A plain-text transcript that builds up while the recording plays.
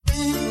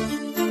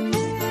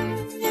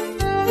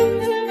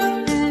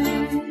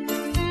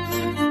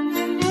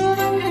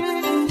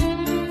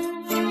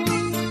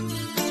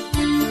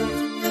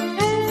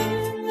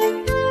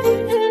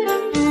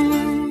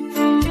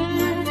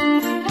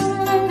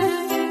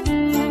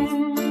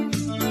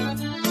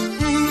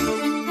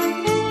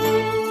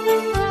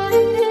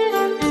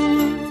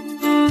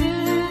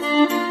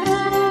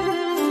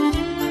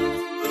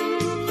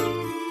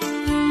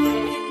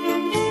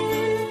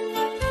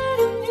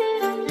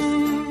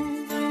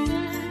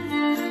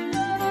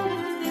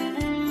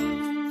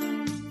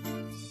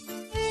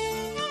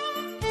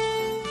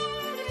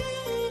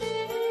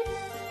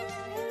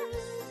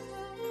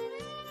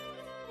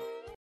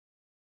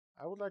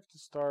like to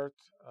start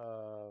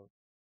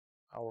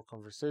our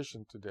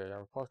conversation today,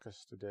 our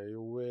podcast today,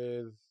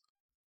 with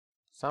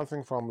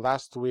something from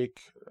last week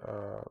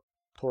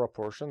Torah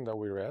portion that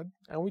we read,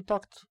 and we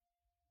talked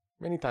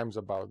many times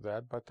about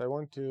that, but I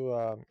want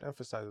to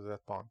emphasize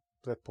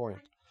that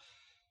point.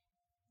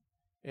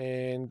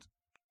 And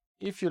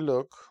if you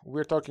look,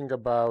 we're talking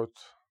about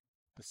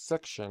the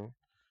section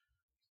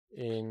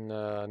in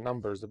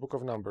Numbers, the book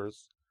of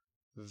Numbers,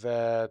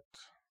 that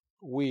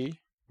we,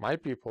 my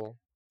people,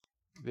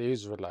 the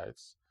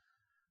Israelites,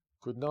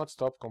 could not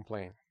stop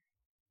complaining.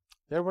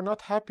 They were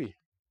not happy,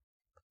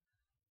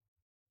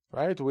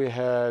 right? We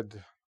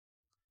had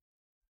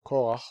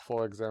Korach,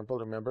 for example.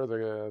 Remember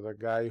the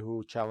guy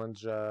who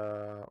challenged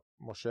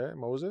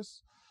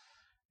Moses,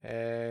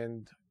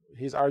 and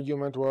his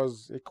argument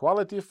was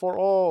equality for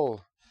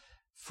all,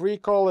 free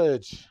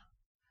college,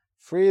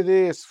 free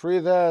this, free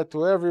that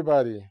to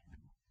everybody.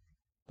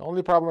 The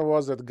only problem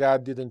was that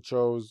God didn't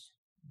choose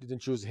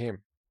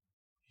him.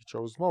 He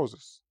chose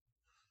Moses.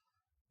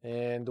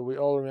 And we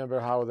all remember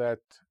how that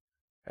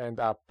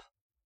ended up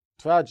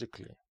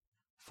tragically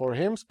for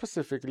him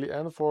specifically,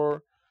 and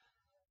for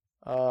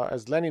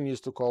as Lenin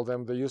used to call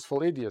them, the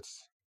useful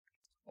idiots.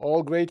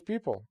 All great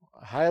people,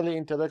 highly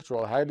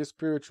intellectual, highly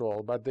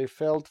spiritual, but they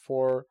felt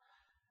for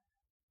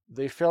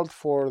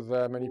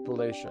the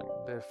manipulation.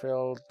 They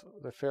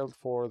felt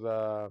for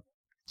the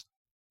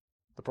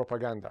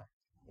propaganda.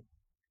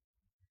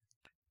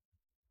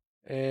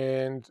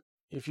 And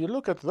if you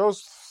look at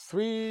those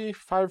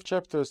 5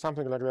 chapters,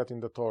 something like that in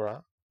the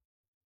Torah,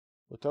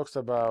 it talks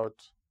about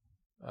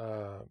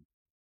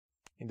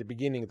in the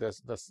beginning the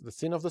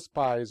sin of the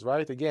spies,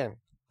 right? Again,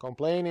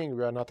 complaining,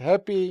 we are not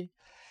happy,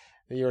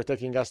 you're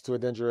taking us to a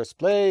dangerous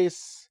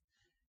place,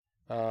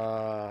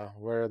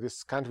 where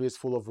this country is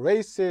full of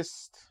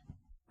racists,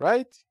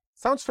 right?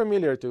 Sounds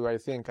familiar to,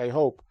 I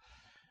hope,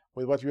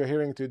 with what we are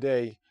hearing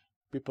today,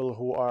 people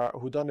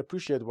who don't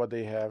appreciate what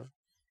they have,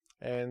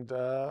 and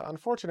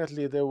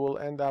unfortunately they will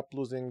end up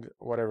losing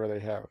whatever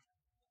they have.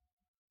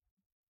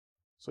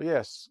 So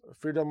yes,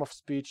 freedom of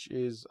speech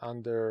is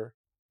under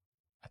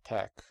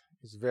attack.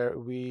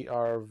 We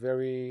are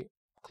very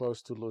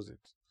close to lose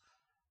it.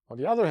 On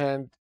the other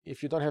hand,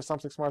 if you don't have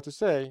something smart to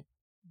say,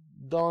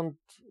 don't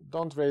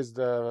raise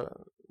the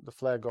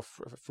flag of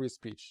free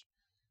speech,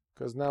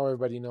 because now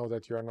everybody knows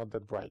that you are not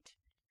that bright.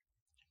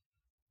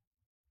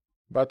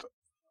 But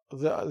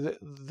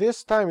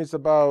this time is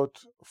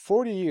about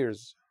 40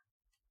 years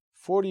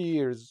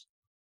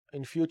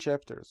in few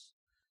chapters.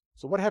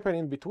 So what happened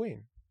in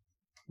between?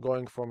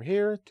 Going from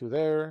here to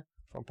there,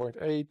 from point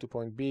A to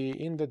point B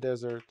in the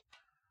desert,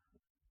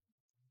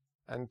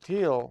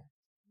 until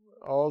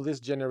all this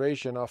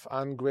generation of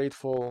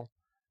ungrateful,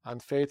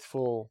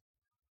 unfaithful,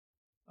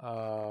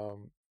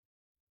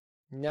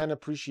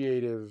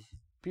 non-appreciative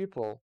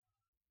people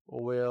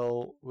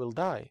will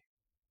die.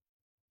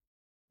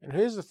 And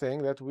here's the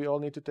thing that we all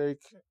need to pay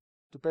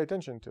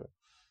attention to,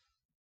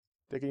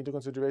 take it into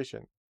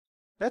consideration.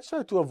 Let's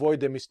try to avoid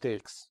the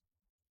mistakes,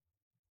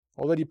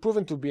 already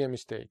proven to be a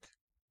mistake.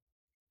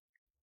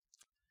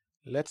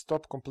 Let's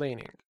stop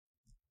complaining.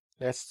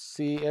 Let's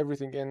see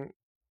everything, and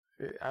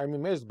I'm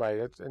amazed by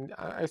it. And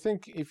I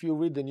think if you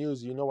read the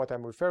news, you know what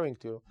I'm referring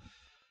to.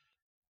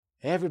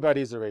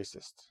 Everybody is a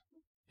racist.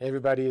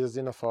 Everybody is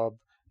a xenophobe.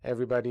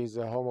 Everybody is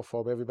a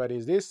homophobe. Everybody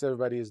is this.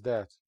 Everybody is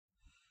that.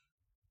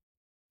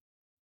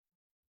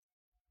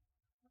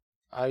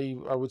 I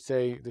would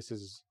say this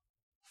is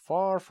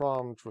far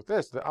from truth.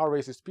 Yes, there are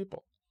racist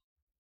people.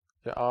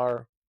 There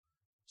are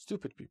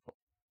stupid people.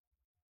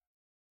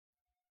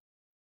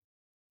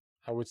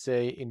 I would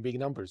say in big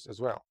numbers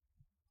as well.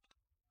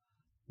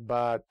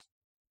 But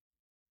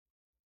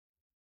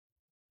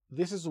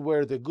this is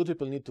where the good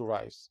people need to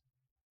rise,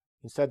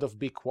 instead of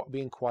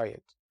being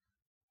quiet,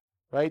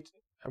 right?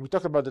 And we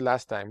talked about it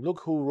last time.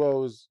 Look who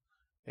rose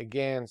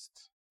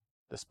against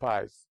the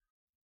spies.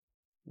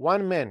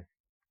 One man,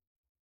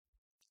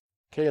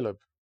 Caleb.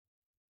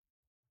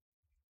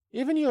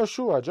 Even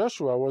Joshua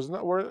was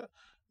not. It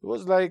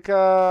was like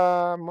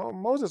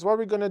Moses. What are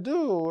we gonna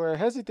do? We're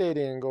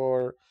hesitating.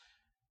 Or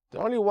the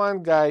only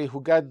one guy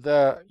who got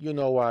the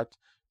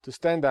to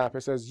stand up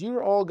and says,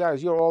 "You're all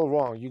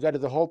wrong. You got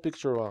the whole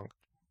picture wrong."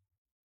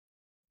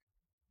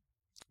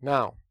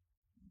 Now,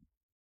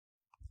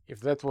 if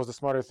that was the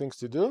smarter things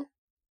to do,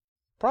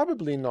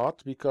 probably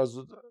not, because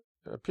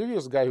the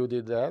previous guy who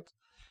did that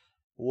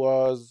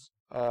was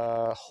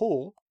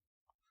Hul.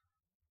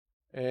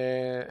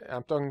 And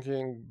I'm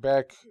talking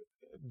back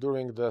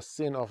during the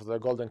sin of the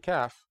golden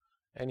calf,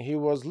 and he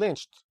was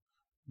lynched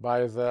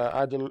by the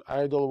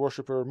idol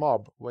worshiper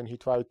mob when he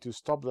tried to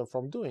stop them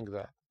from doing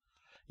that.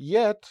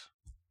 Yet,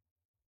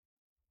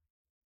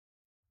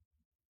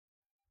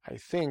 I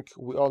think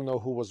we all know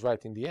who was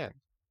right in the end,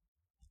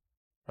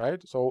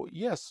 right? So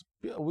yes,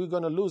 we're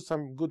gonna lose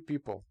some good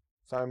people,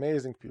 some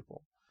amazing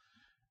people,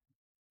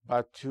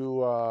 but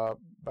to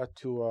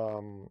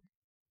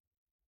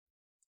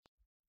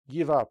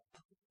give up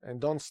and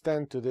don't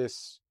stand to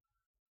this,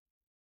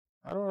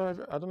 I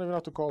don't even know how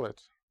to call it,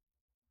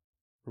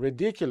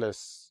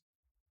 ridiculous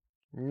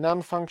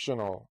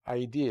non-functional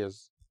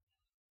ideas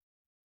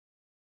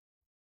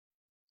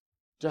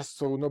just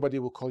so nobody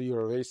will call you a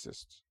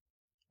racist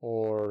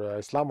or a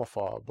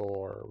Islamophobe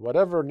or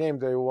whatever name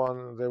they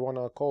want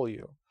to call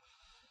you.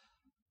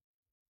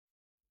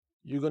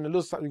 You're gonna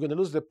lose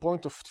the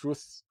point of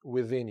truth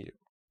within you,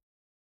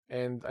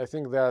 and I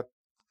think that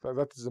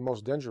is the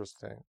most dangerous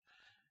thing.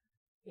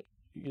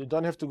 You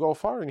don't have to go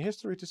far in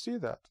history to see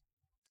that.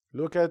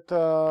 Look at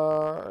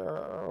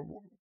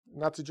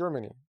Nazi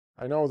Germany.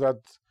 I know that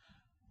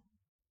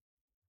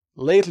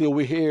lately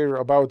we hear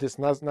about this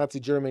Nazi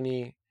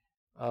Germany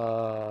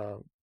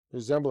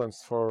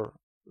resemblance for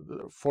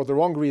the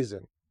wrong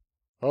reason.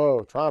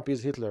 Oh, Trump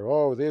is Hitler.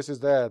 Oh, this is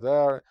that.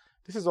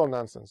 This is all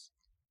nonsense.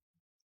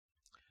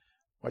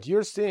 What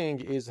you're seeing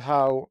is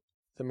how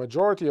the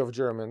majority of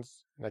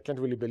Germans, and I can't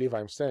really believe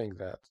I'm saying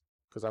that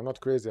because I'm not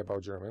crazy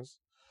about Germans,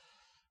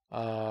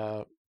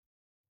 as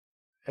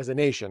a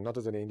nation, not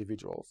as an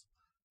individuals,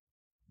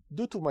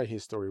 due to my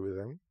history with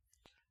them,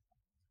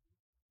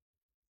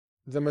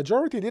 the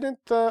majority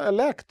didn't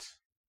elect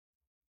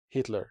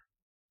Hitler.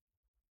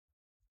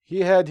 He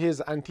had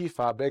his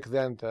Antifa back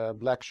then, the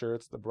black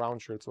shirts, the brown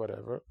shirts,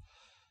 whatever,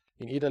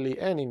 in Italy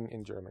and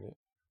in Germany.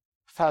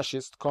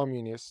 Fascist,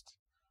 communist,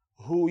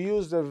 who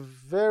used a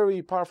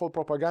very powerful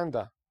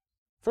propaganda.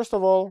 First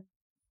of all,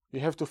 you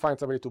have to find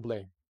somebody to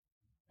blame.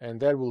 And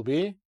that will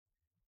be,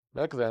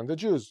 back then, the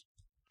Jews.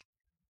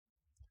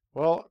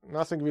 Well,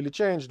 nothing really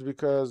changed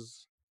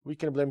because we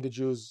can blame the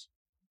Jews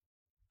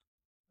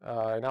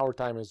in our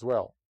time as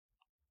well.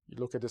 You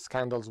look at the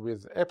scandals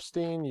with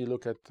Epstein, you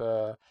look at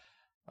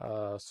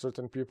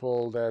certain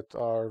people that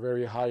are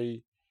very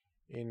high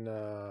in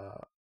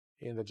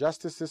the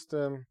justice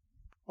system,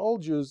 all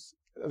Jews.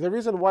 The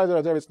reason why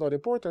they're there is not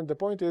important. The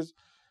point is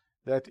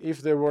that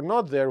if they were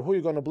not there, who are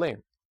you going to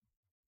blame?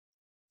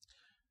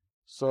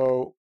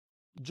 So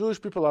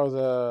Jewish people are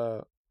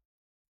the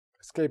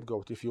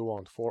scapegoat, if you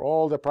want, for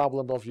all the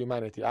problem of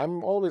humanity.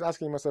 I'm always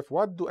asking myself,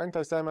 what do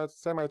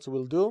anti-Semites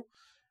will do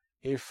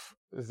if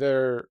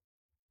their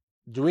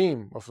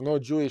dream of no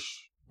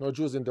Jews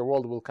in the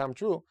world will come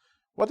true?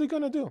 What are they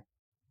going to do?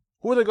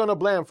 Who are they going to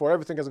blame for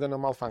everything is going to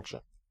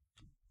malfunction?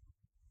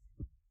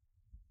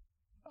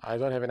 I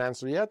don't have an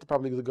answer yet.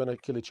 Probably they're going to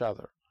kill each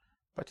other.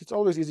 But it's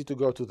always easy to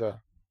go to the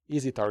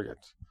easy target.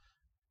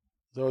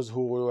 Those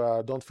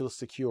who don't feel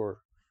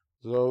secure.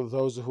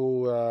 Those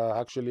who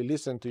actually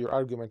listen to your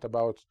argument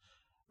about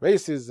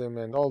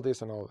racism and all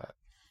this and all that.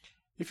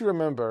 If you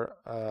remember,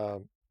 a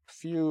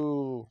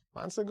few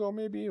months ago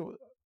maybe,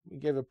 we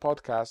gave a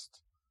podcast.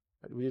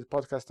 We did a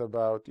podcast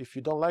about if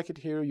you don't like it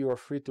here, you are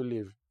free to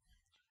leave.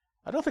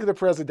 I don't think the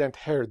president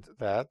heard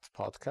that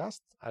podcast.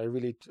 I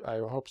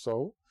hope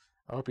so.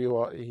 I hope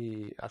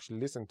he actually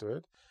listened to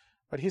it.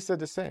 But he said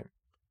the same.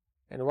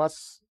 And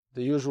what's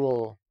the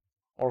usual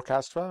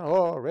orchestra?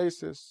 Oh,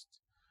 racist.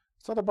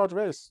 It's not about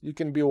race. You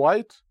can be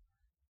white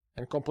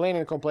and complain,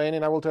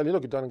 and I will tell you,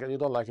 look, you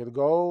don't like it.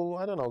 Go,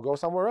 I don't know, go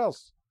somewhere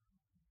else.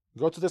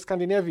 Go to the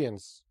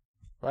Scandinavians,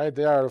 right?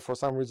 They are, for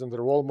some reason, the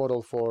role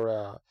model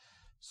for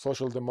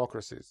social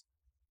democracies.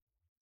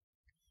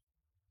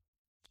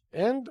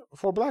 And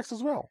for blacks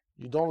as well.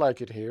 You don't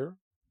like it here,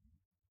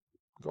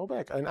 go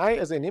back. And I,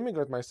 as an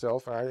immigrant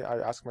myself, I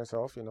ask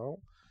myself,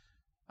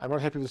 I'm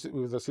not happy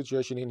with the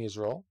situation in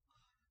Israel.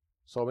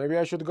 So maybe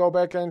I should go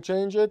back and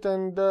change it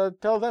and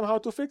tell them how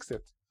to fix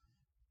it.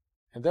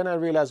 And then I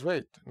realize,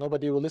 wait,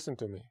 nobody will listen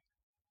to me.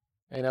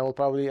 And I will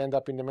probably end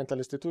up in a mental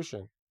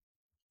institution,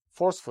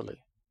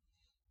 forcefully.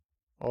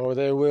 Or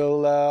they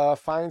will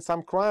find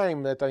some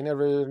crime that I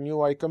never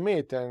knew I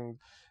commit, and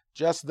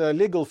just the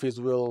legal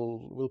fees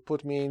will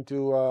put me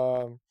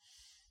into,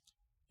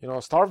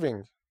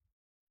 starving.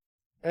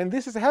 And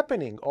this is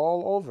happening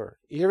all over,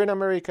 here in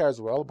America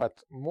as well,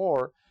 but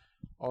more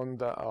on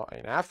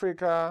in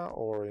Africa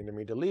or in the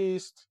Middle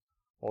East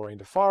or in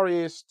the Far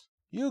East.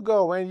 You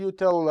go and you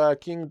tell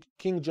Kim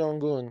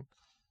Jong-un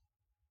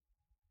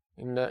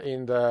in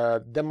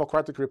the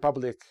Democratic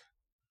Republic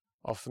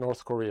of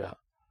North Korea.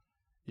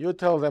 You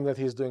tell them that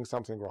he's doing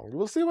something wrong. You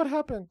will see what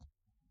happened.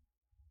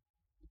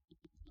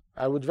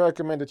 I would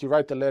recommend that you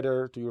write a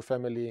letter to your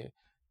family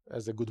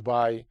as a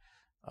goodbye.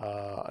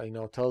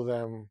 Tell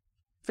them,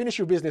 finish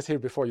your business here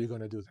before you're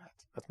going to do that.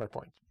 That's my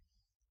point.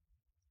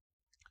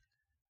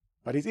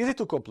 But it's easy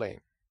to complain.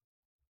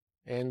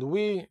 And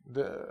we,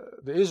 the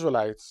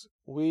Israelites,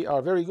 we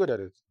are very good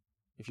at it.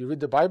 If you read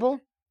the Bible,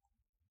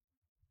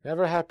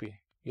 never happy.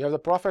 You have the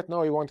prophet,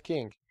 no, you want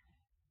king.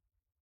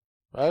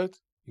 Right?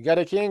 You got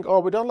a king,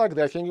 oh, we don't like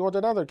that king, you want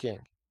another king.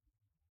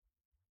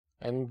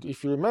 And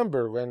if you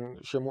remember when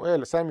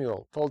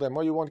Samuel told them,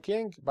 oh, you want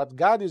king, but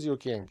God is your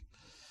king.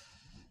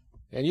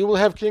 And you will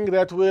have king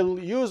that will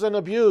use and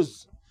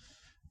abuse.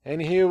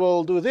 And he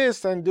will do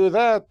this and do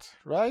that,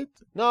 right?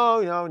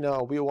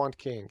 No, we want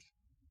king.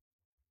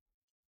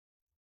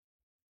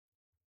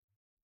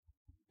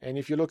 And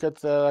if you look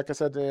at, like I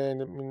said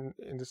in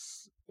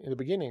the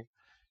beginning,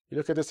 you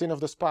look at the sin of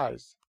the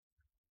spies.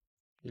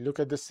 You look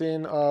at the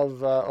sin of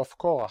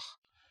Korach.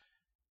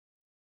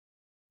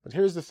 But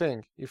here's the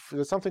thing: if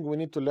there's something we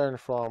need to learn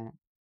from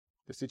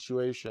the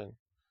situation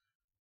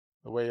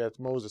the way that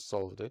Moses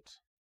solved it.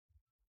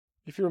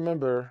 If you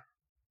remember,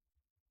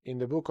 in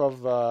the book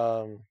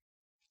of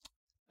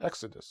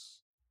Exodus,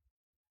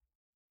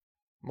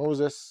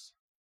 Moses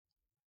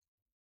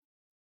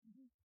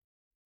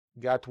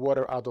got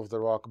water out of the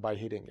rock by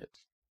hitting it.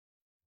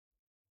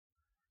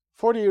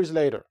 40 years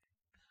later,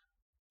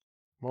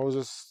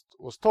 Moses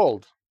was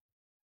told,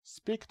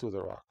 speak to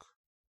the rock.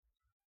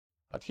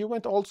 But he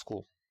went old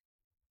school,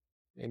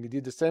 and he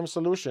did the same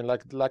solution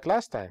like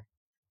last time.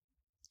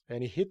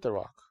 And he hit the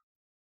rock.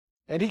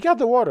 And he got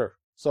the water.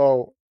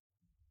 So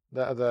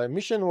the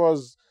mission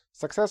was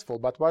successful.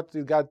 But what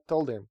did God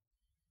told him?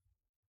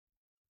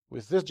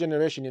 With this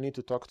generation, you need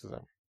to talk to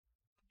them.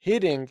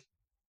 Hitting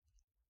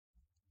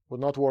would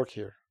not work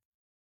here.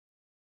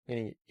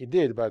 Meaning it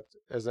did, but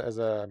as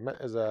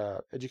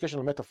a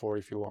educational metaphor,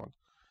 if you want,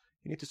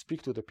 you need to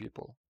speak to the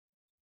people.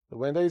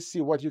 When they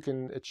see what you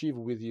can achieve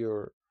with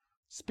your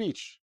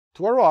speech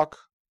to a rock,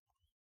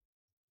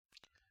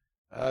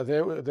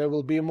 there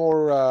will be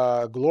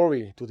more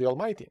glory to the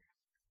Almighty.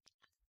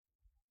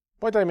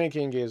 Point I'm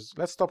making is,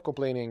 let's stop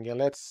complaining and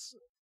let's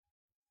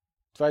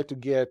try to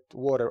get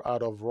water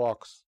out of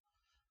rocks,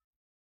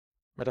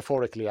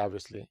 metaphorically,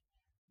 obviously,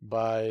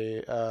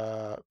 by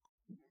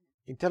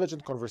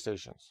intelligent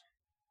conversations,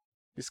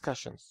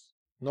 discussions,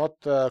 not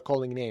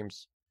calling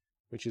names,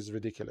 which is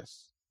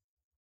ridiculous.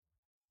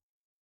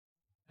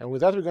 And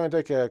with that, we're going to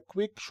take a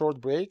quick, short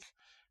break.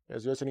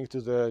 As you're listening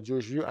to The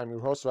Jewish View, I'm your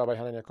host, Rabbi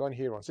Hanania Cohen,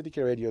 here on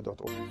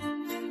citykradio.org.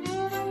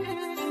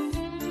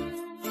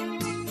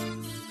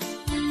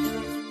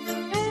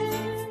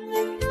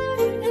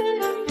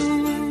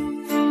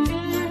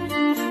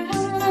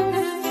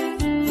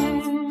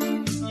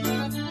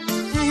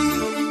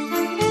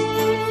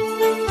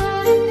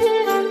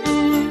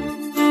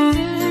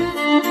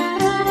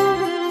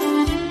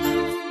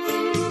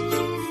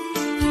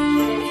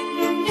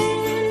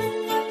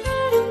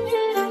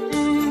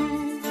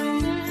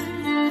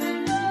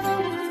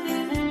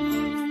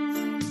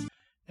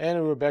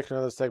 And we're back to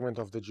another segment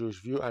of The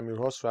Jewish View. I'm your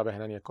host, Rabbi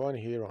Hanania Cohen,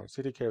 here on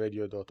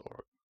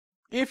citykradio.org.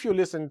 If you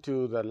listened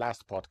to the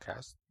last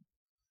podcast,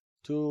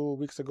 2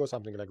 weeks ago,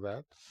 something like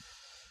that,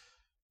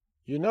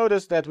 you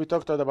noticed that we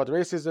talked about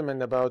racism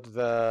and about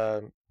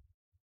the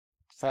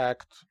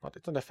fact,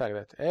 it's not the fact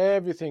that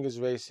everything is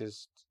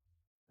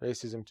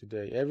racism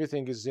today.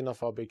 Everything is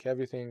xenophobic,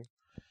 everything.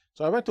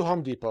 So I went to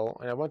Home Depot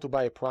and I went to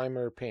buy a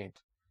primer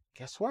paint.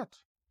 Guess what?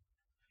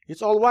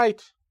 It's all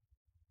white.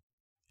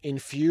 In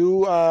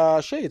few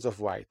shades of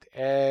white,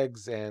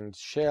 eggs and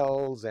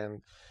shells,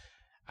 and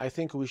I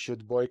think we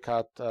should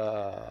boycott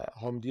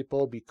Home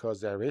Depot because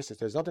they're racist.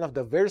 There's not enough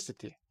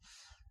diversity.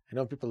 I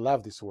know people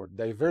love this word,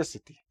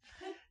 diversity.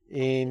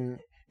 In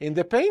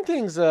the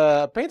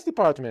paint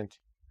department,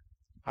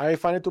 I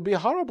find it to be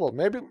horrible.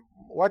 Maybe,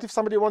 what if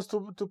somebody wants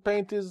to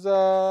paint his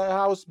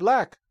house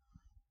black?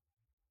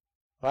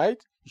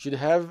 Right? You should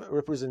have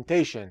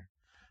representation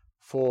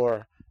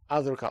for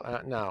other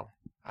colors. Now,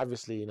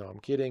 obviously, I'm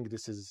kidding.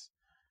 This is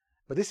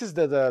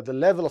the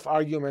level of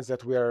arguments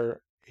that we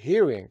are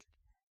hearing.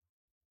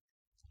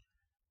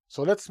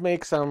 So let's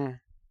make some,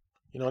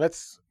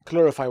 let's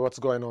clarify what's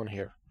going on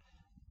here.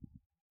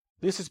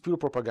 This is pure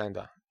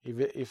propaganda.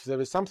 If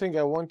there is something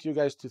I want you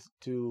guys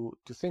to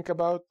think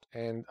about,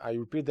 and I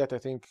repeat that I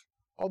think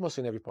almost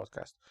in every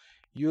podcast,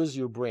 use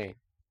your brain.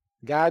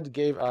 God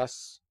gave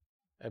us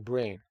a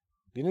brain.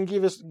 He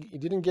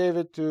didn't give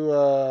it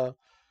to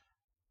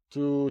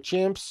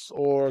chimps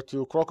or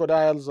to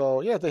crocodiles,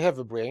 or they have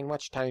a brain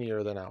much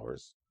tinier than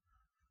ours,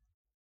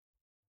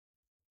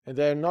 and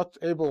they're not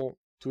able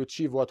to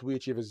achieve what we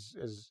achieve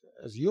as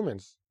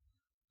humans.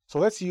 So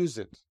let's use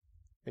it.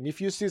 And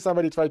if you see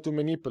somebody try to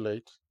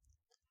manipulate,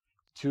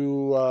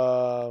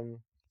 to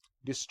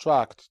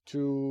distract,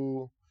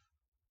 to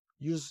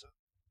use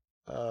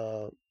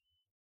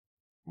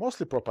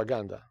mostly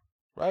propaganda,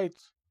 right?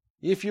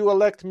 If you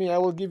elect me, I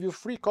will give you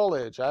free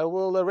college, I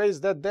will erase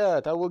that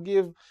debt, I will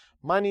give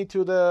money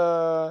to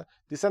the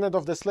descendant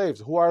of the slaves.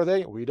 Who are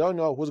they? We don't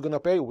know. Who's going to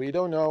pay? We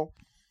don't know.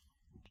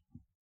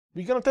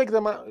 We're going to take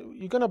them out.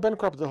 You're going to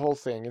bankrupt the whole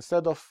thing.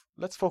 Instead of,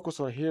 let's focus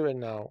on here and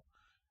now.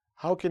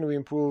 How can we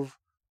improve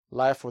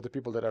life for the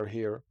people that are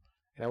here?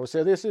 And I will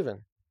say this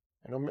even.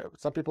 I know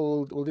some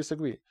people will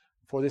disagree.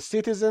 For the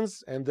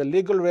citizens and the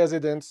legal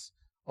residents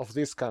of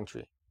this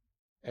country.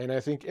 And I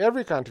think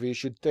every country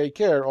should take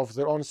care of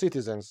their own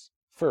citizens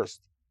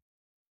first.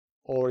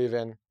 Or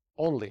even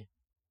only.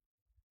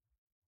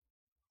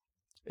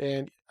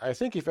 And I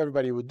think if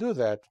everybody would do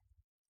that,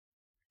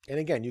 and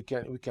again,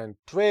 we can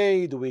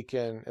trade, we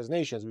can, as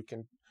nations, we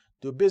can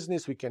do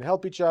business, we can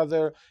help each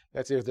other.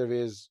 Let's say if there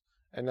is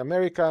an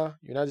America,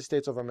 United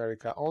States of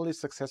America, only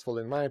successful,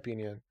 in my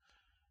opinion,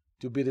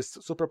 to be this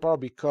superpower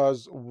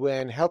because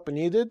when help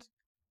needed,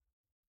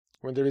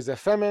 when there is a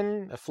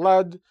famine, a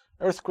flood,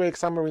 earthquake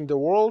somewhere in the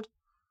world,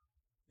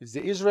 it's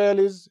the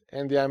Israelis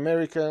and the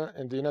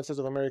United States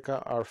of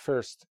America are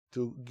first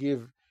to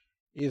give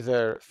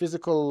either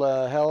physical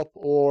help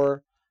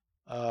or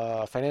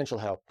financial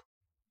help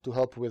to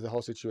help with the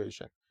whole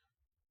situation.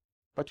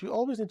 but we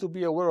always need to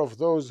be aware of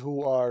those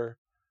who are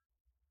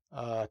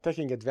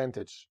taking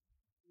advantage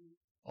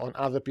on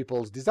other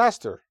people's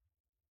disaster.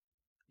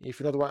 If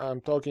you know what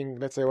I'm talking,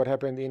 let's say what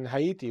happened in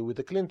Haiti with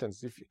the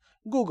Clintons. If you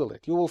Google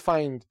it, you will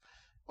find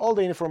all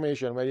the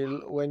information.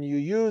 When you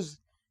use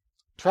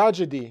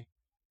tragedy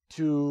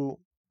to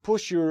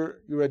push your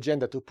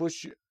agenda, to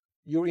push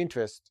your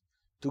interest,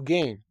 to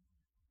gain,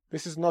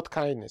 this is not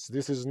kindness.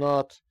 This is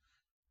not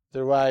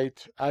the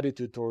right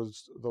attitude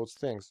towards those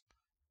things.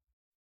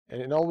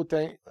 And it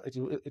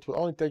will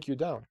only take you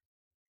down.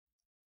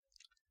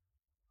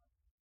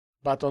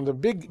 But on the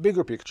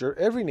bigger picture,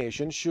 every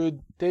nation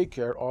should take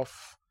care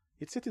of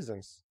its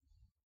citizens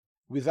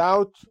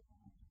without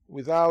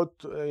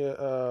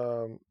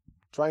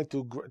trying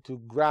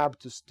to grab,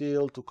 to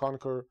steal, to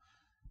conquer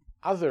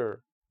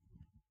other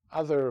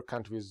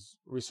countries'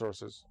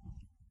 resources.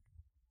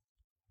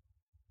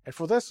 And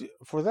for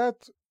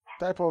that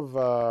type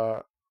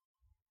of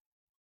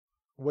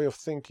way of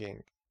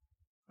thinking,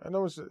 I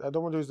don't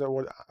want to use the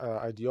word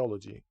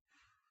ideology.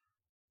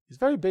 It's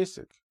very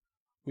basic.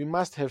 We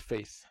must have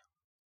faith.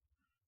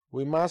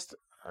 We must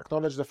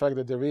acknowledge the fact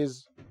that there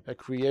is a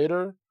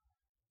creator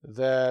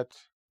that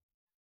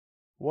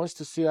wants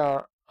to see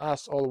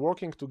us all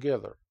working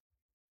together,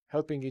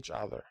 helping each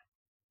other,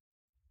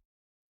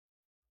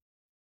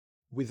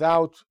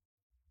 without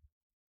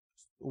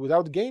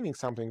gaining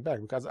something back,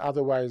 because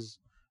otherwise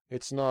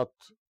it's not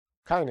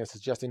kindness,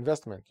 it's just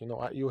investment.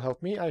 You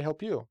help me, I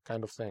help you,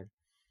 kind of thing.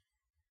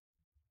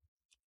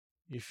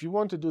 If you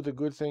want to do the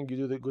good thing, you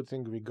do the good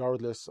thing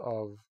regardless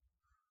of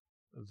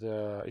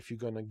if you're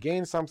going to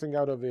gain something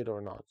out of it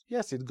or not.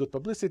 Yes, it's good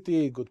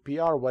publicity, good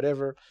PR,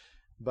 whatever,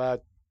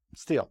 but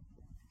still,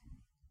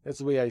 that's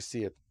the way I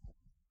see it.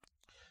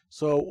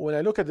 So when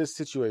I look at this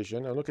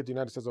situation, I look at the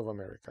United States of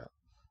America,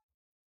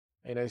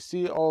 and I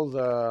see all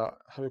the,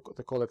 how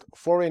they call it,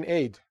 foreign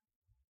aid,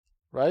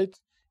 right?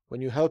 When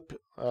you help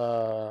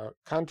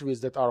countries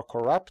that are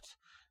corrupt,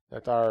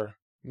 that are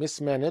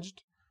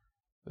mismanaged,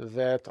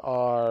 that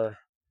are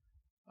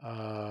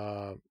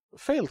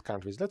failed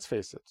countries, let's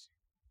face it,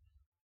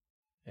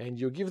 and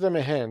you give them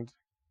a hand,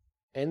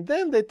 and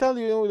then they tell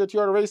you that you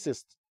are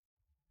racist.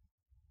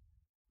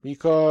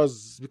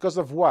 Because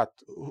of what?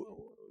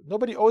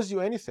 Nobody owes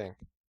you anything,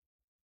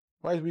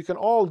 right? We can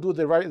all do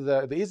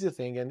the easy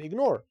thing and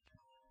ignore.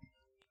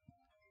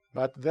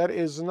 But that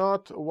is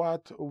not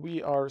what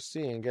we are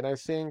seeing, and I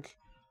think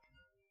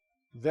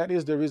that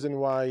is the reason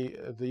why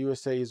the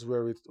USA is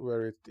where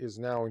it is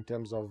now in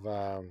terms of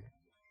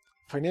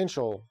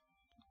financial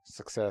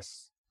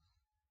success.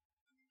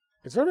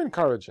 It's very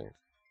encouraging,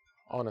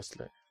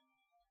 honestly.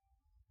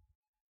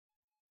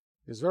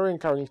 It's very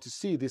encouraging to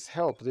see this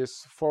help,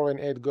 this foreign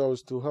aid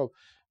goes to help.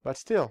 But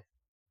still,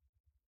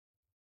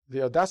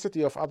 the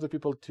audacity of other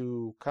people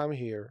to come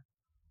here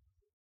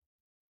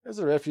as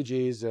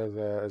refugees,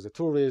 as a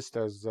tourist,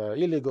 as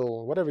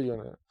illegal, whatever you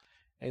know,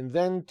 and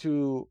then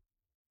to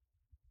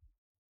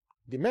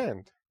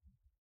demand.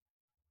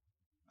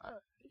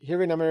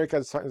 Here in America,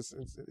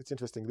 it's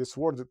interesting. This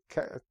word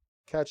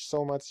catch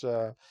so much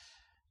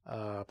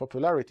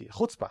popularity.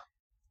 Chutzpah.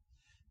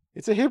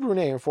 It's a Hebrew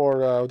name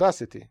for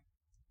audacity,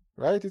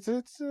 right?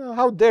 It's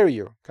how dare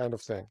you kind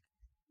of thing.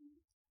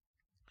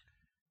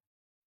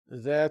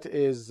 That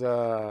is,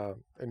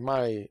 in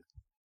my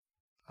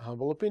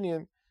humble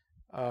opinion,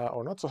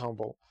 or not so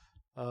humble,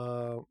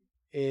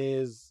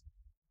 is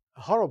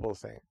a horrible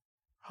thing.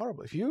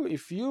 Horrible.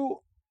 If you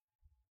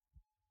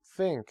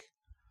think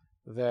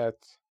that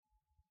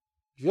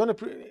if you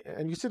don't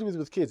and you sit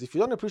with kids, if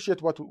you don't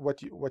appreciate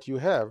what you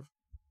have,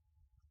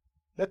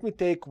 let me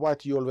take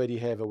what you already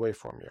have away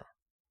from you.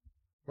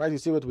 Right? You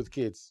see it with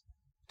kids,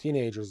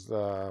 teenagers,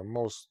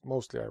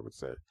 mostly I would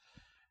say.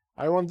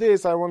 I want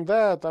this, I want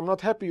that, I'm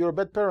not happy, you're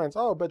bad parents.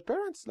 Oh, bad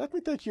parents? Let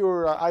me take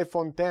your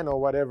iPhone 10 or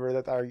whatever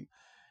that I...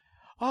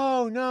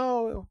 Oh,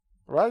 no.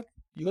 Right?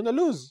 You're going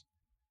to lose.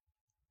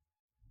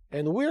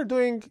 And we're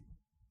doing...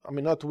 I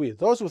mean, not we.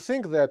 Those who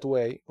think that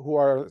way, who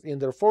are in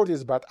their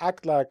 40s but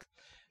act like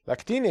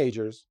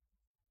teenagers,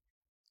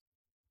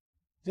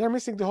 they are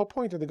missing the whole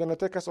point, and they're going to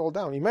take us all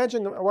down.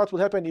 Imagine what will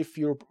happen if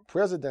your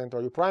president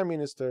or your prime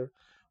minister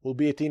will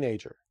be a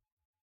teenager.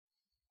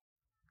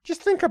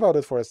 Just think about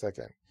it for a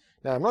second.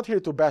 Now, I'm not here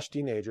to bash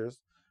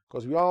teenagers,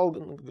 because we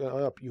all,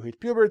 you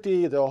hit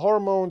puberty, the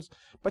hormones,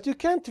 but you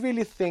can't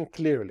really think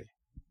clearly.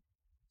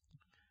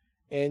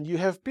 And you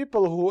have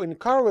people who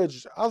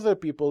encourage other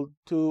people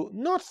to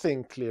not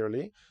think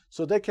clearly,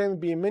 so they can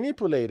be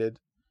manipulated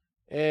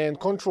and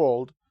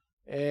controlled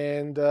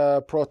and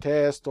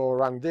protest or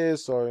run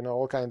this or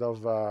all kind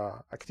of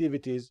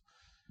activities.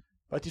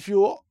 But if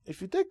you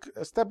take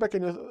a step back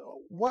and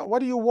what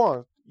do you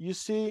want? You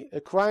see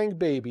a crying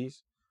baby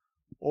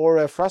or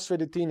a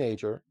frustrated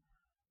teenager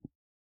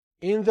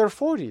in their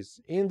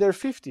 40s, in their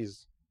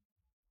 50s.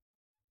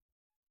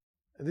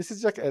 This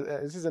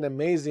is an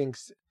amazing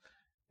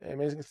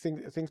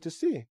thing to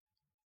see.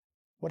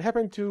 What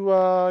happened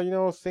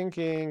to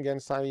thinking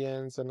and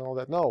science and all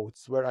that? No,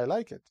 it's where I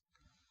like it.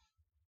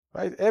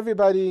 Right?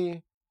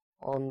 Everybody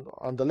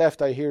on the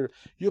left, I hear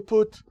you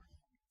put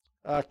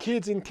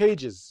kids in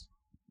cages,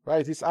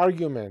 right? This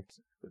argument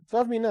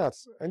drives me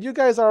nuts. And you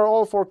guys are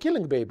all for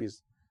killing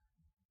babies,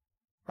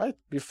 right?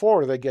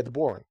 Before they get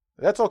born.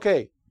 That's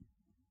okay.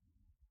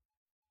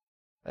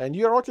 And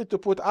you're okay to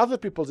put other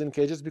people in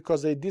cages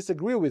because they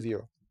disagree with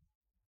you.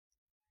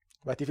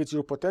 But if it's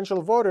your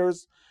potential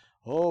voters,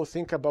 oh,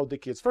 think about the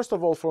kids. First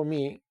of all, for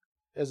me,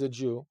 as a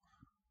Jew,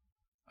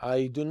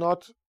 I do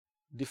not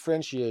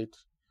differentiate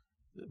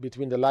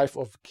between the life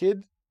of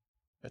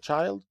a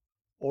child,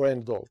 or an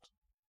adult.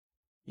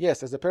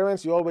 Yes, as a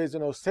parents, you always,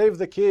 save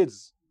the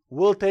kids.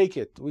 We'll take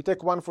it. We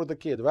take one for the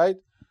kid, right?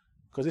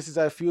 Because this is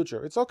our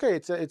future. It's okay.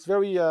 It's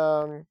very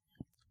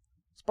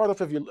it's part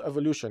of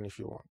evolution, if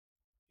you want.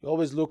 You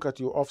always look at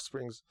your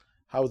offsprings,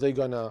 how they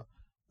gonna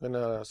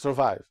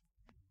survive.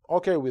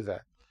 Okay with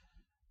that.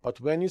 But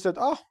when you said,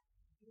 oh,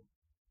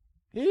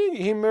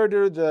 he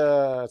murdered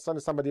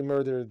somebody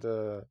murdered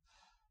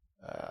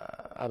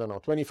I don't know,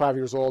 25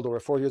 years old or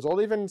 40 years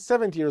old, even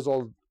 70 years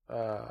old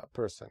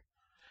person.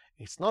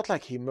 It's not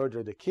like he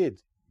murdered a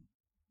kid.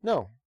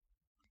 No.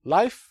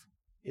 Life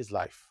is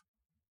life.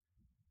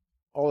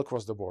 All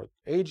across the board.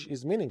 Age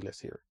is meaningless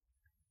here.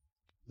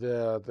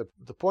 The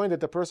point that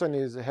the person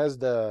has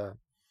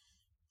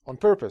on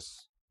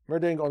purpose,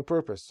 murdering on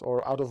purpose,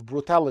 or out of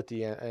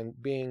brutality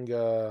and being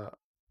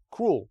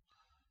cruel,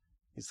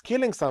 is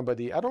killing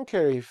somebody. I don't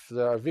care if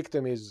the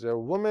victim is a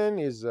woman,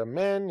 is a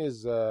man,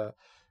 is a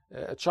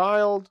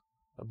child,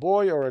 a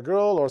boy or a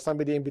girl, or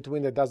somebody in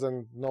between that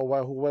doesn't know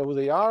who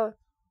they are.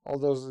 All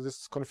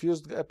this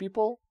confused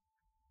people.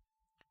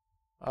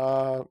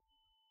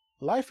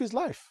 Life is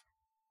life.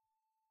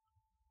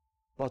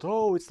 But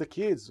oh, it's the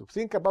kids.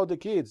 Think about the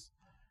kids.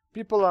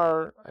 People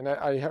are, and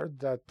I heard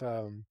that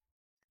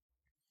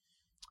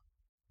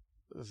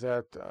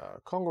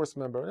Congress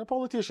member and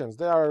politicians,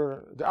 they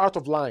are the art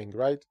of lying,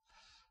 right?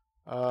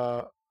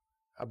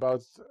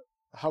 About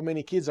how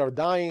many kids are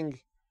dying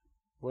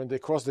when they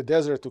cross the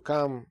desert to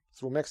come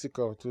through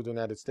Mexico to the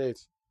United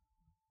States.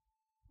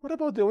 What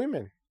about the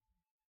women?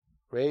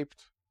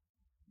 Raped,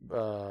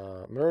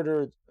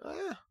 murdered?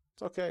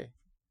 It's okay.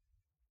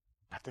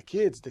 But the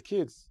kids.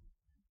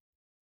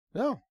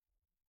 No.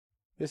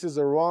 This is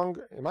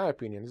in my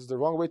opinion, this is the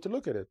wrong way to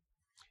look at it.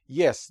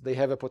 Yes, they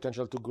have a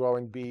potential to grow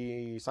and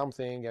be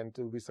something and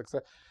to be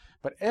successful.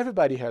 But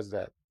everybody has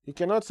that. You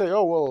cannot say,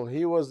 oh, well,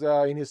 he was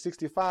in his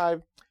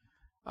 65.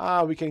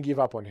 We can give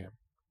up on him.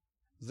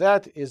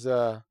 That is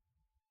a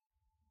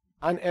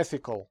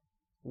unethical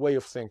way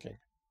of thinking.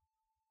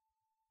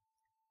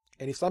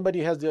 And if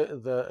somebody has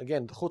the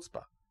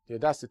chutzpah, the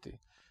audacity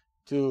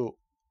to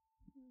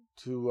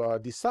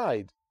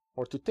decide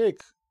or to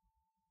take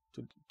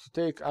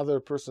other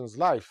person's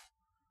life,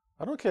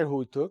 I don't care who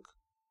he took,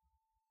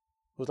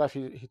 whose life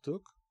he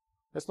took.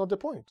 That's not the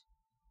point.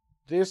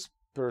 This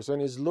person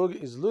is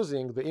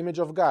losing the image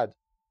of God,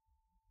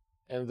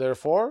 and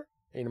therefore,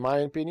 in my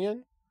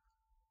opinion,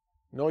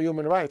 no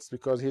human rights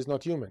because he's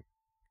not human.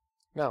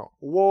 Now,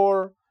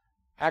 war,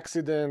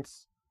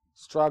 accidents,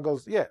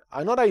 struggles,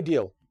 are not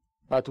ideal,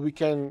 but we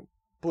can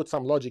put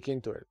some logic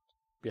into it,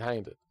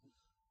 behind it.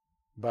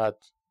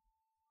 But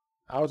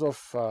out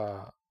of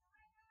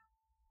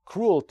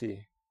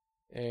cruelty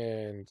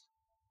and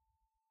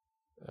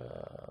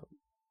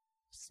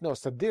some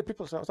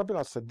people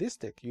are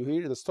sadistic. You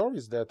hear the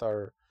stories that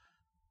are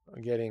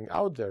getting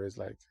out there. It's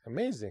like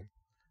amazing.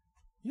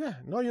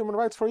 No human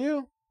rights for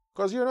you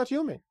because you're not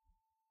human.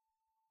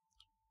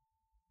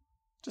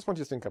 Just want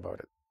you to think about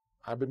it.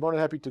 I've been more than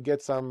happy to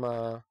get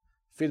some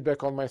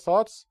feedback on my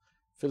thoughts.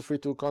 Feel free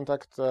to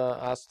contact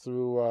us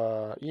through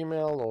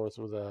email or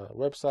through the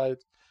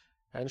website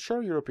and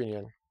share your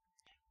opinion.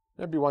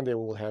 Maybe one day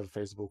we will have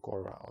Facebook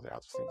or all the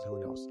other things, who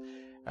knows.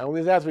 And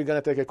with that, we're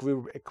going to take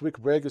a quick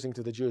break listening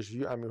to the Jewish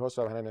View. I'm your host,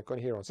 Rabbi Hanan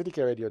Cohen, here on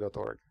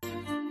citykradio.org.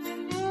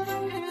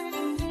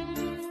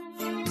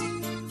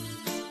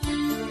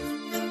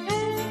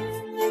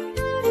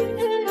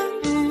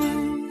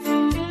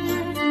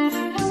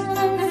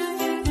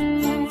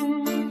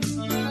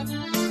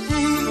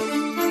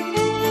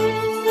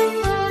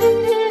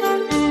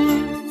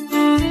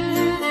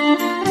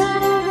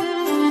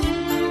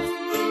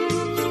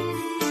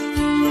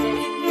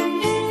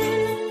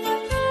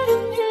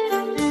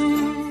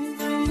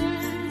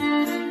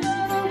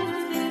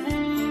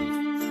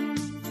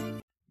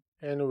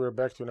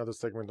 Back to another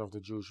segment of the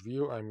Jewish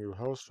View. I'm your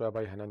host,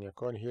 Rabbi Hanania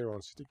Cohen, here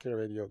on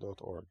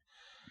citykradio.org.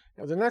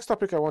 Now, the next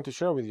topic I want to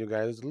share with you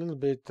guys is a little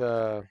bit,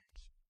 I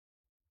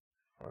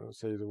don't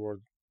say the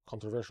word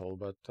controversial,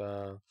 but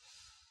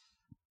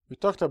we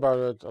talked about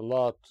it a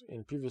lot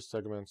in previous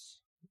segments,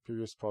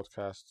 previous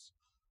podcasts,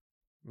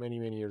 many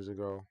years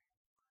ago.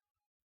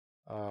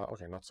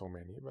 Okay, not so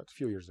many, but a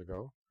few years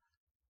ago.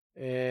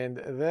 And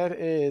that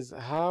is,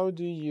 how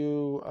do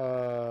you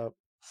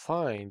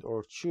find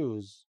or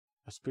choose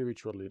a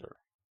spiritual leader?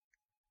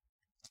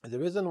 The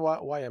reason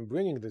why I'm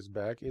bringing this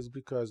back is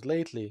because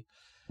lately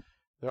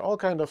there are all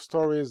kinds of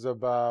stories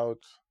about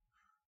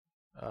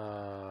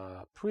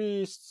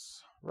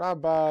priests,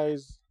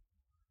 rabbis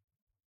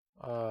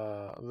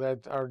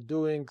that are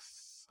doing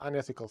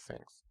unethical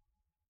things.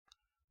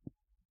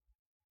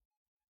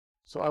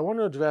 So I want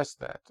to address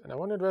that, and I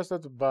want to address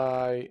that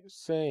by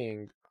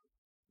saying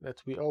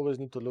that we always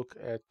need to look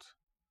at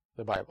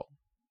the Bible.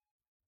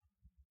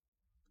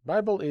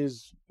 Bible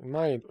is, in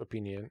my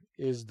opinion,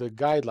 is the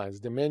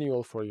guidelines, the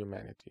manual for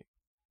humanity,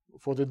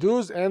 for the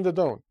do's and the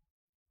don't.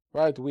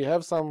 Right? We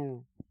have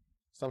some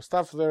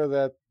stuff there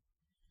that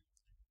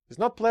is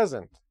not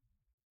pleasant,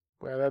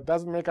 well, that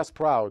doesn't make us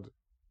proud,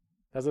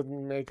 doesn't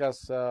make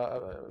us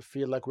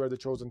feel like we're the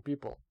chosen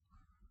people,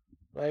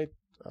 right?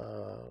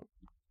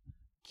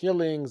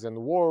 Killings and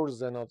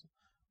wars and all,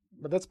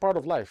 but that's part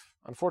of life,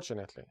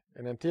 unfortunately.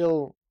 And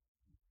until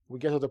we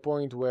get to the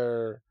point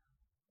where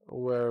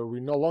we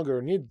no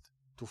longer need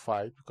to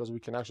fight because we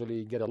can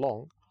actually get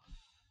along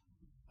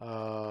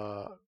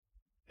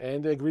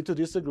and agree to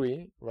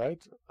disagree,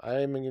 right?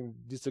 I am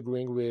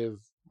disagreeing with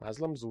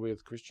Muslims,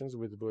 with Christians,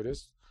 with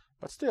Buddhists,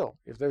 but still,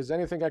 if there's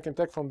anything I can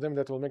take from them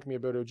that will make me a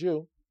better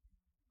Jew,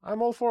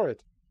 I'm all for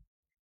it.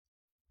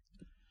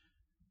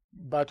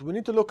 But we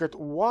need to look at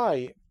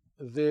why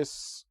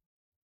this,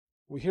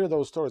 we hear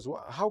those stories.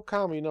 How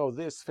come,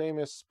 this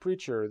famous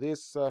preacher,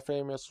 this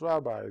famous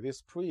rabbi,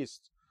 this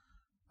priest,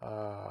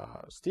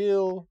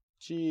 steal,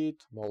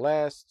 cheat,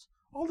 molest,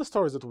 all the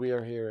stories that we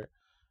are hearing.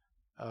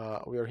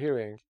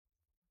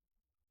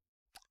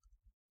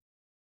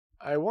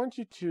 I want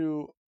you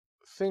to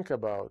think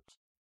about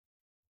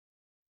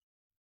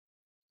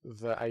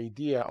the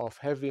idea of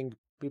having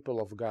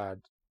people of God,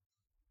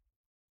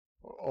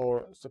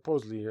 or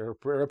supposedly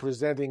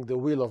representing the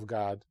will of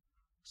God,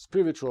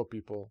 spiritual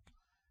people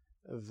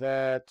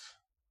that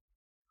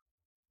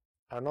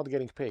are not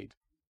getting paid.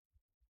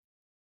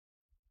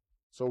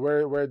 So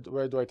where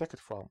do I take it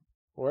from?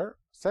 Where?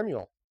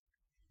 Samuel.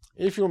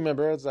 If you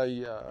remember, as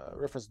I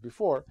referenced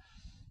before,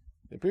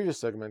 in the previous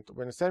segment,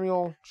 when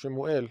Shemuel,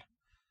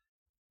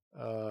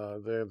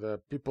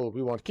 the people,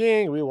 we want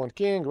king,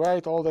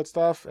 right? All that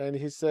stuff. And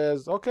he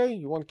says, okay,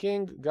 you want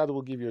king, God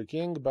will give you a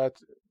king,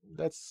 but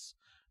let's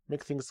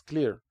make things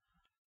clear.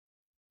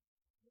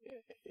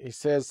 He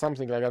says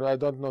something like, I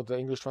don't know the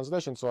English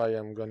translation, so I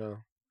am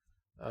gonna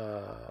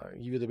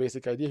give you the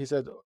basic idea. He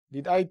said,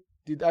 did I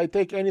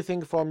take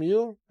anything from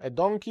you? A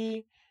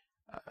donkey?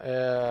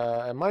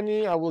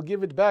 Money? I will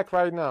give it back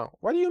right now.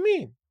 What do you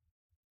mean?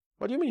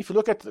 What do you mean? If you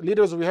look at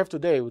leaders we have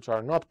today, which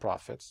are not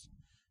prophets,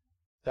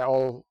 they're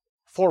all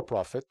for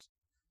profit,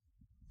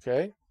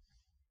 okay?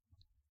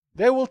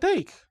 They will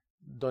take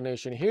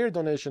donation here,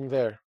 donation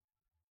there.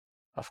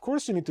 Of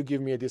course you need to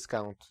give me a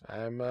discount.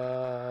 I'm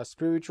a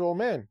spiritual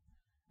man.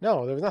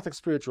 No, there's nothing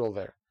spiritual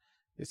there.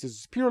 This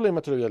is purely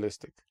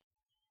materialistic.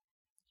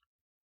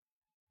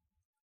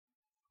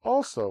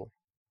 Also,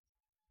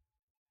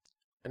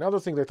 another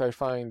thing that I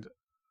find,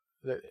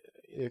 that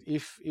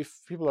if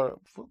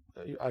people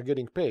are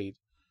getting paid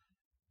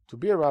to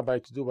be a rabbi,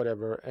 to do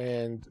whatever,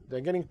 and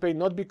they're getting paid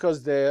not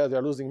because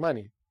they're losing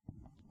money.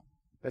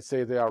 Let's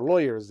say they are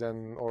lawyers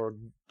or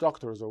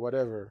doctors or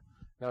whatever.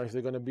 Now, if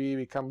they're going to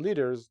become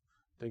leaders,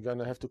 they're going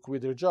to have to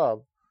quit their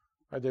job.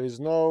 Right? There is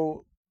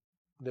no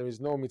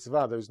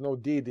mitzvah, there is no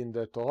deed in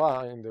the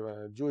Torah, in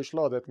the Jewish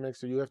law, that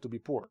makes you have to be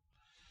poor.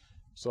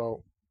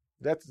 So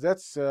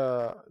that's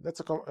a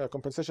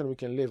compensation we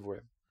can live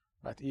with.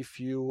 But if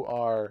you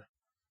are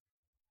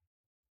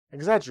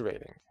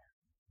exaggerating,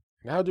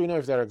 and how do you know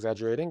if they're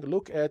exaggerating?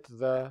 Look at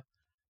the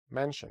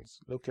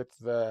mansions, look at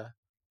the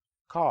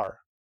cars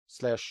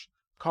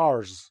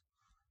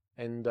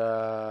and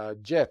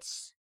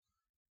jets.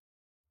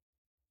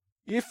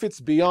 If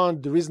it's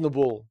beyond the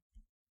reasonable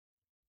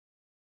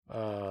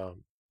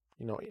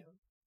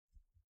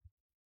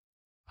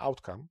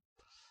outcome,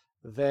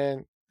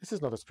 then this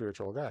is not a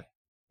spiritual guy.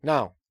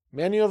 Now,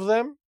 many of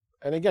them,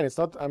 and again,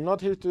 I'm not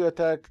here to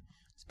attack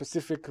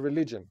specific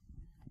religion.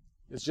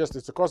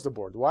 It's across the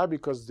board. Why?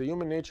 Because the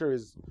human nature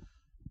is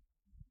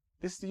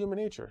the human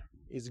nature.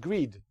 It's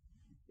greed,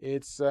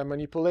 it's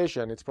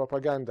manipulation, it's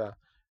propaganda,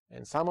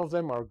 and some of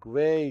them are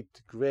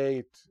great,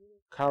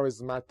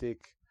 charismatic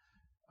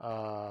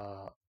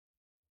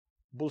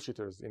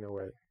bullshitters in a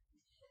way.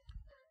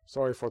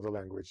 Sorry for the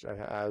language.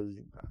 I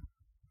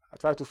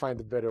try to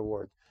find a better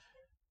word,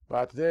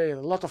 but they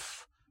a lot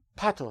of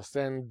pathos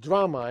and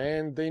drama,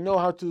 and they know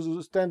how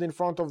to stand in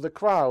front of the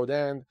crowd,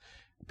 and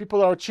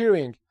people are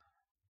cheering.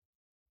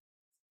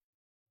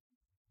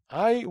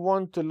 I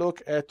want to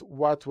look at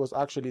what was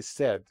actually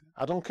said.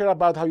 I don't care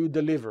about how you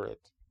deliver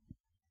it.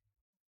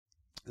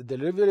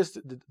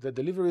 The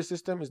delivery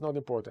system is not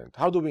important.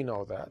 How do we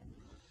know that?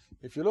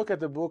 If you look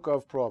at the book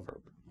of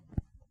Proverbs,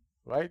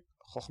 right?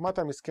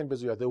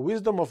 The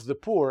wisdom of the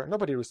poor,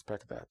 nobody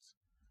respects that.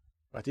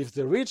 But if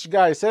the rich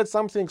guy said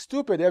something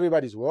stupid,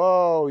 everybody's,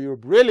 whoa, you're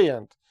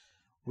brilliant.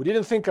 We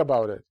didn't think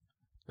about it.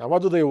 Now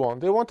what do they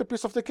want? They want a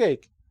piece of the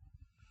cake.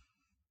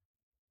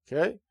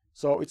 Okay?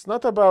 So it's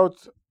not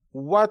about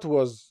what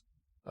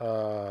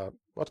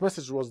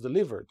message was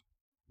delivered.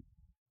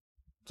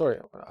 Sorry,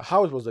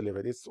 how it was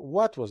delivered. It's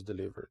what was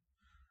delivered.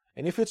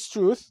 And if it's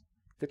truth,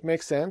 if it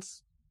makes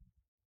sense,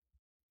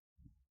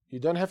 you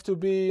don't have to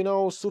be,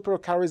 super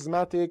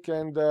charismatic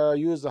and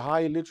use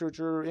high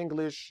literature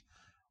English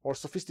or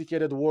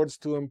sophisticated words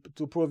to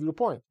prove your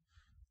point.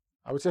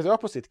 I would say the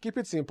opposite. Keep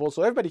it simple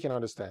so everybody can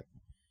understand.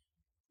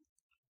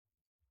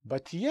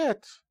 But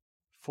yet,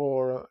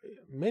 for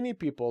many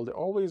people, they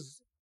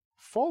always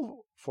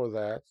fall for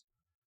that.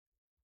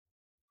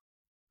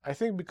 I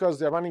think because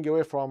they're running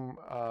away from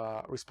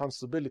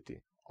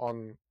responsibility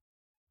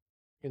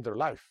in their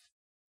life.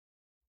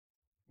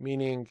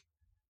 Meaning,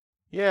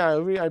 yeah,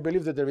 I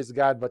believe that there is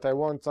God, but I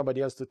want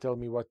somebody else to tell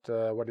me what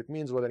it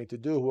means, what I need to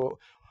do.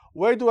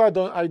 Where do I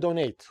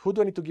donate? Who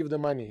do I need to give the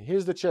money?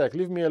 Here's the check.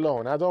 Leave me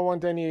alone. I don't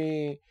want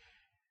any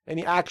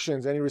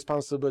actions, any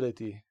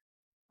responsibility.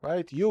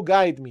 Right? You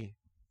guide me.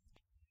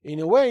 In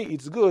a way,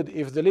 it's good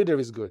if the leader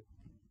is good.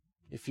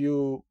 If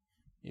you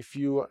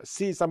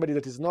see somebody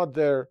that is not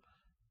there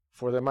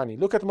for the money.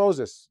 Look at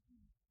Moses.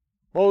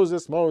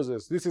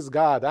 Moses, this is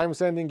God. I'm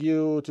sending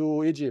you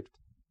to Egypt.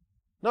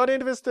 Not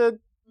interested.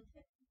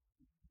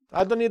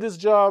 I don't need this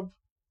job.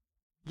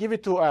 Give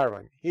it to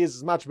Aaron.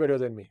 He's much better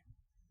than me.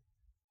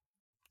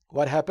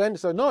 What happened?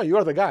 So, no,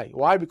 you're the guy.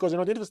 Why? Because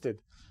you're not interested.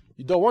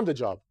 You don't want the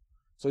job.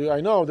 So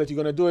I know that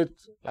you're going to do it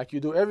like you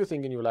do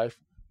everything in your life.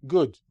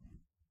 Good.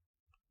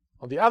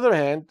 On the other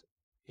hand,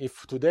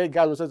 if today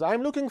God says,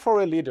 I'm looking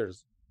for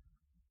leaders,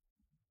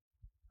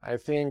 I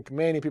think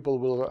many people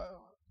will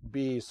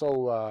be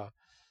so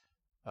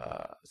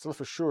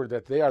self-assured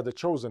that they are the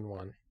chosen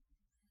one.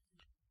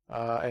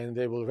 And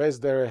they will raise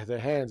their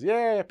hands.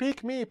 Yeah,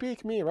 pick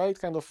me, right?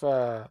 Kind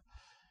of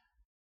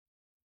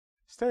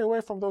stay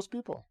away from those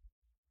people.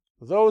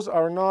 Those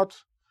are not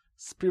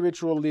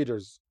spiritual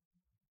leaders.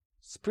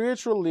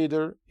 Spiritual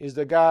leader is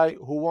the guy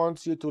who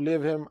wants you to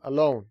leave him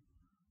alone.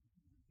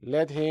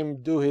 Let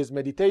him do his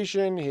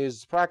meditation,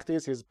 his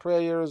practice, his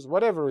prayers,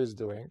 whatever he's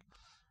doing.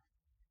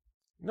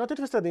 Not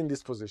interested in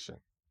this position.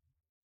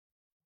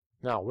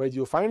 Now, where do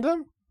you find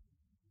them?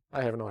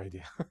 I have no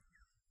idea.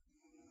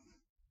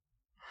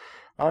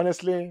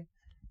 Honestly,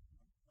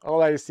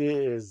 all I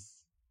see the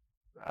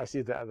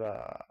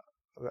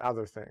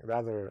other thing,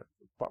 the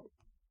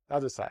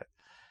other side.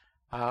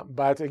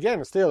 But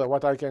again, still,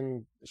 what I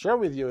can share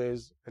with you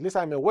is, at least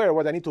I'm aware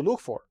what I need to look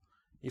for.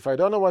 If I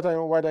don't know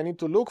what I need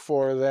to look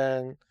for,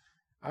 then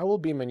I will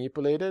be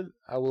manipulated.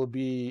 I will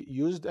be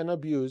used and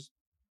abused.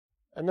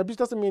 And abuse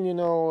doesn't mean,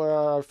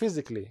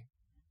 physically,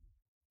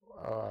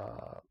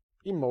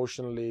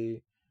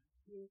 emotionally.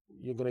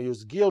 You're going to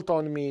use guilt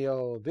on me,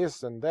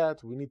 this and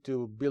that. We need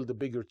to build a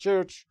bigger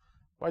church.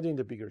 Why do you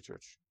need a bigger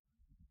church?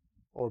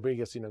 Or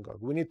bigger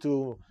synagogue? We need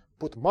to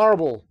put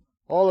marble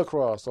all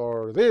across,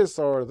 or this,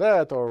 or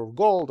that, or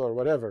gold, or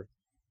whatever.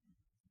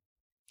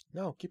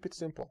 No, keep it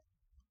simple.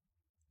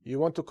 You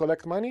want to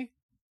collect money?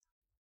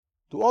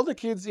 Do all the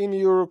kids in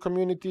your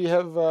community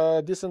have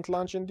a decent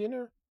lunch and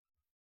dinner?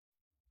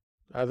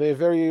 Are they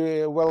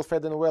very well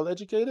fed and well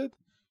educated?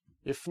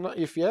 If not,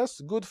 if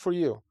yes, good for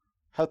you.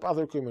 Help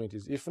other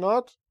communities. If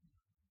not,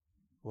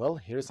 well,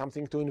 here's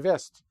something to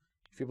invest.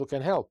 If people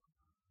can help.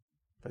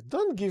 But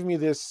don't give me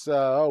this,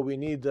 we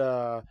need,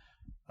 as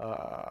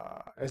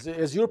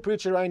your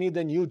preacher, I need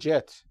a new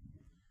jet.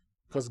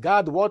 Because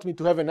God wants me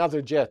to have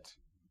another jet.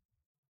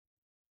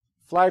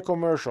 Fly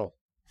commercial.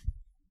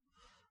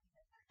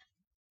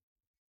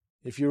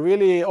 If you're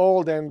really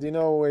old and,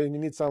 you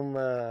need some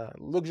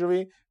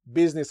luxury,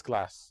 business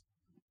class.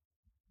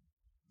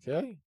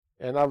 Okay?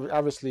 And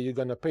obviously, you're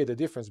going to pay the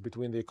difference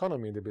between the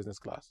economy and the business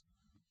class.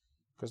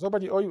 Because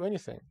nobody owe you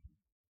anything.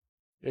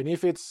 And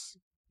if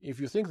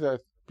you think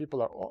that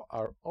people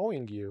are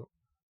owing you,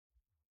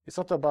 it's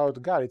not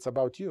about God, it's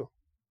about you.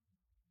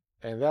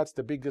 And that's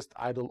the biggest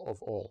idol of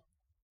all.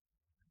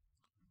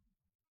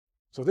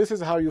 So this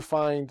is how you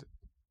find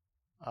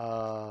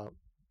a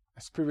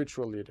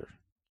spiritual leader.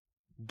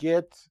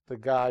 Get the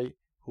guy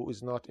who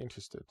is not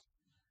interested.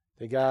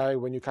 The guy,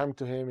 when you come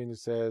to him and he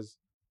says,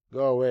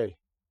 go away.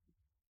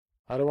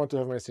 I don't want to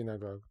have my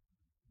synagogue.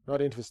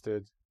 Not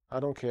interested. I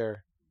don't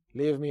care.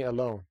 Leave me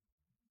alone.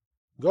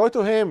 Go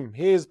to him.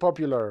 He is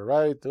popular,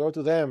 right? Go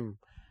to them.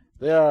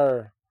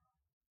 Don't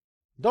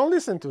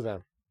listen to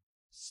them.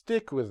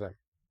 Stick with them.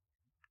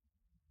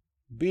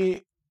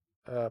 Be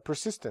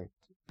persistent.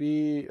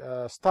 Be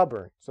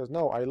stubborn. Says,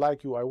 no, I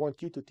like you. I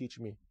want you to teach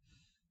me.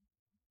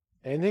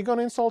 And he's going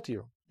to insult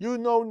you. You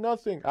know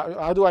nothing.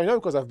 How do I know?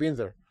 Because I've been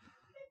there.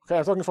 Okay,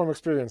 I'm talking from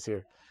experience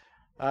here.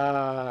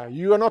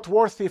 You are not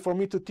worthy for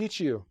me to teach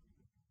you.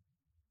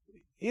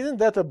 Isn't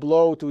that a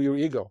blow to your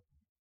ego?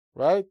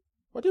 Right?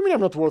 What do you mean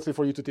I'm not worthy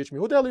for you to teach me?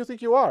 Who the hell do you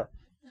think you are?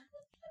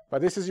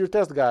 But this is your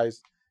test,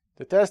 guys.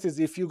 The test is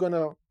if you're going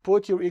to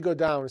put your ego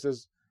down and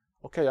says,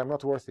 okay, I'm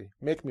not worthy.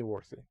 Make me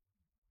worthy.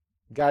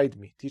 Guide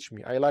me. Teach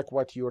me. I like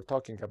what you're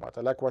talking about.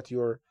 I like what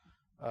your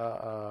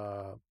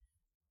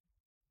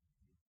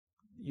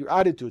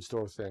attitudes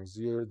towards things,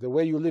 the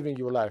way you're living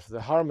your life,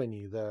 the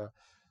harmony,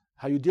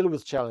 how you deal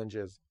with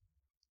challenges.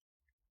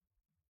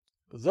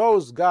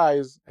 Those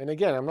guys, and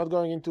again, I'm not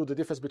going into the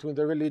difference between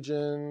the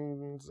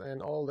religions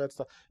and all that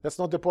stuff. That's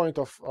not the point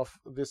of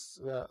this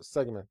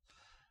segment.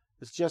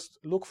 It's just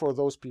look for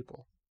those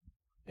people.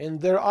 And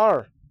there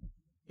are,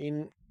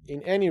 in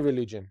any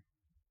religion,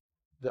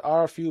 there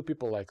are a few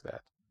people like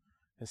that.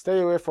 and stay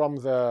away from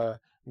the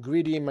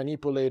greedy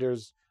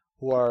manipulators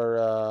who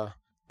are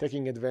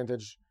taking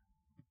advantage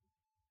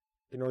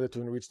in order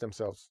to enrich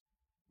themselves.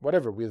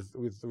 Whatever, with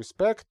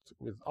respect,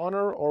 with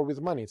honor, or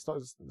with money. It's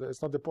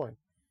not the point.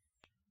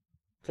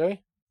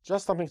 Okay?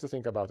 Just something to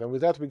think about. And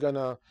with that, we're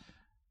gonna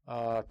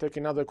take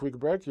another quick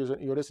break.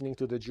 You're listening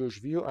to The Jewish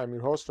View. I'm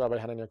your host, Rabbi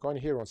Hanania Cohen,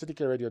 here on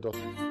citykradio.org.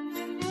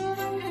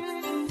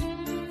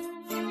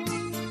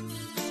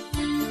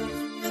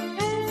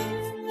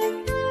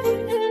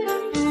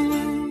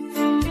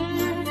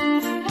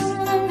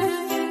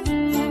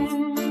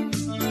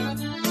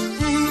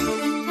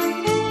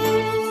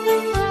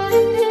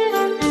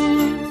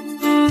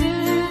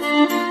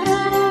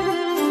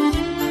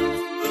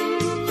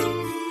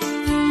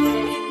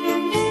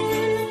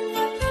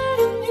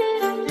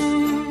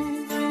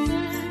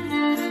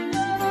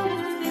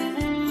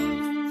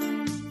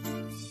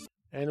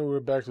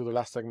 Back to the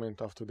last segment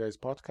of today's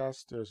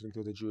podcast. You're listening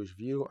to The Jewish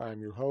View. I'm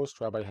your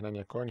host, Rabbi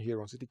Hanania Cohen, here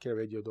on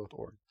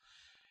citykradio.org.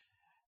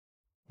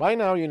 By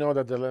now, you know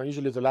that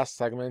usually the last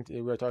segment,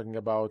 we're talking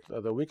about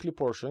the weekly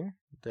portion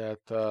that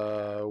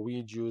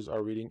we Jews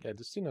are reading at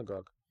the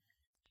synagogue.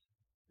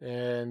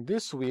 And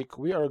this week,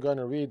 we are going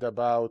to read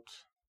about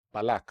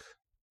Balak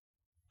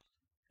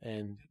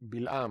and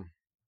Bilam.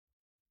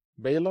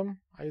 Balaam,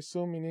 I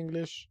assume in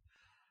English.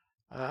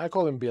 I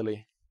call him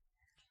Billy.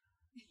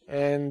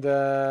 And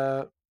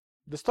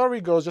the story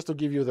goes, just to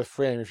give you the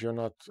frame if you're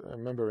not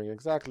remembering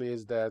exactly,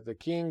 is that the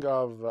king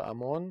of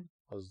Ammon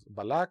was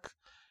Balak,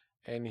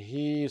 and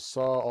he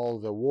saw all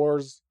the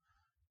wars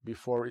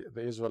before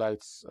the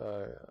Israelites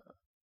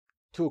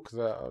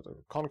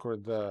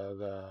conquered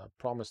the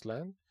promised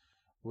land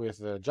with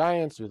the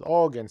giants, with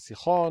Og and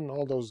Sihon,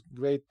 all those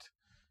great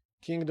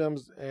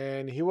kingdoms,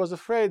 and he was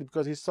afraid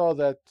because he saw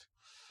that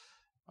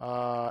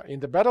in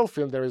the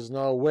battlefield there is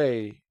no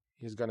way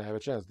he's going to have a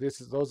chance.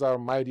 Those are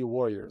mighty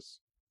warriors.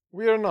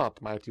 We are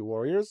not mighty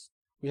warriors.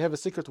 We have a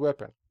secret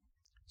weapon.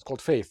 It's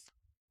called faith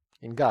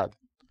in God.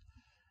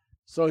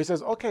 So he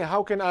says, okay,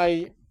 how can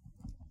I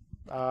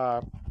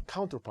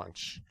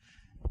counterpunch?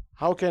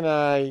 How can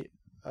I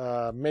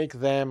make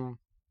them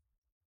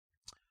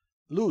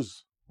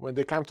lose when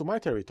they come to my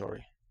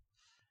territory?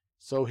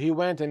 So he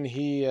went and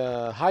he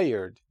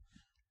hired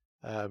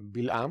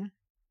Balaam,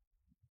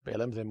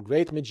 the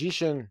great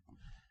magician,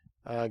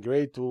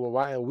 great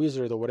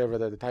wizard, or whatever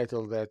the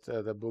title that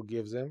the book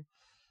gives him,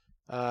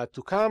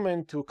 to come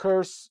and to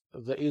curse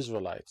the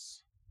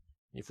Israelites.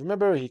 If you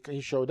remember,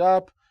 he showed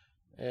up,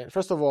 and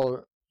first of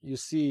all, you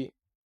see,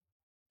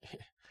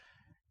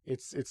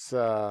 it's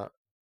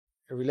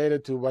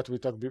related to what we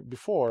talked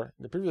before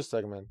in the previous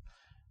segment,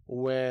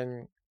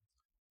 when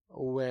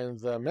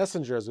the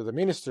messengers or the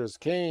ministers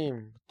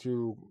came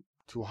to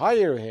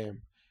hire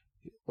him.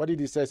 What did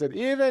he say? He said,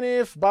 even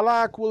if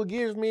Balak will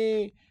give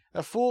me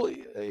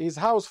his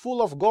house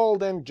full of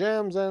gold and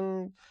gems,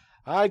 and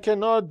I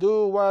cannot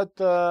do I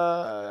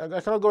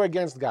cannot go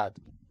against God.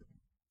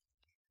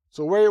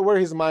 So where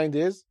his mind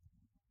is,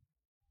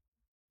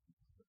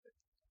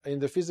 in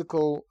the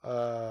physical,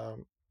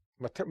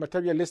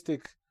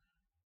 materialistic.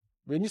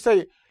 When you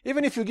say,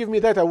 even if you give me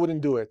that, I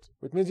wouldn't do it.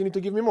 It means you need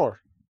to give me more.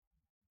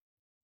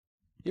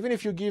 Even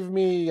if you give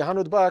me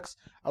 $100,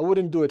 I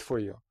wouldn't do it for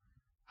you.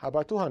 How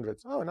about 200?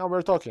 Oh, now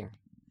we're talking.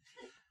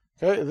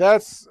 Okay,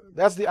 that's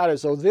the other.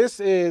 So this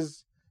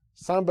is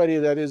somebody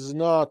that is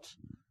not,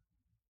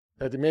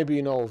 that maybe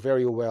you know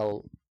very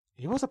well.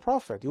 He was a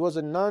prophet. He was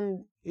a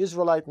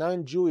non-Israelite,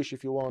 non-Jewish,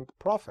 if you want,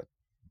 prophet.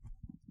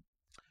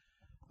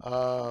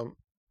 God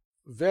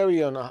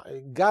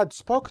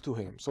spoke to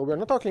him. So we're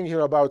not talking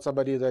here about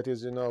somebody that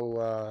is,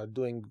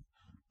 doing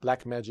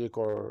black magic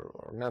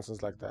or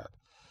nonsense like that.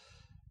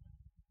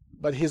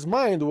 But his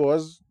mind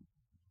was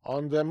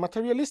on the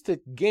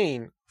materialistic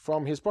gain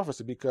from his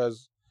prophecy,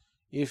 because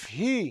if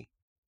he,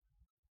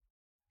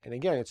 and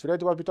again, it's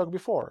related to what we talked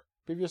before,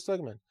 previous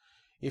segment,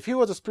 if he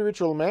was a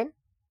spiritual man,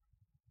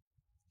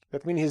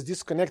 that means he's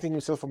disconnecting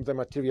himself from the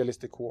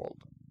materialistic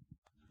world.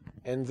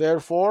 And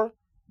therefore,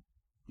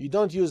 you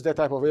don't use that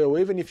type of,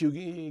 even if you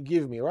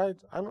give me, right?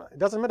 It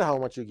doesn't matter how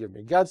much you give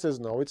me. God says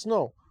no, it's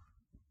no.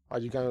 Are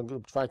you going to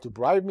try to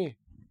bribe me?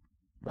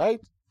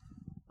 Right?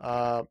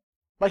 But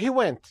he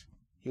went.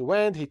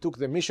 He took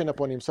the mission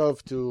upon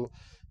himself to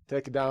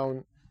take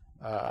down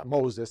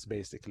Moses,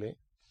 basically,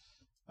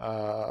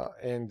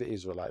 and the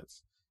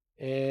Israelites.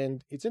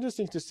 And it's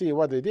interesting to see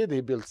what they did.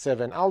 He built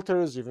 7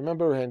 altars, you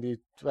remember, and he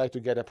tried to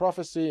get a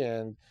prophecy,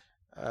 and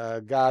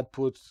God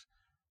put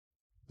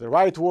the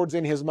right words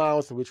in his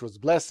mouth, which was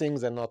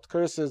blessings and not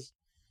curses.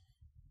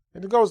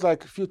 And it goes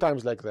like a few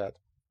times like that.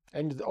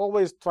 And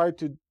always try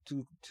to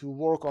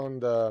work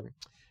on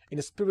in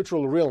a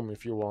spiritual realm,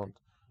 if you want,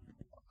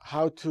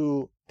 how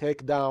to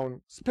take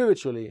down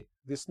spiritually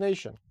this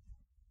nation.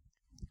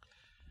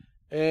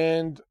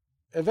 And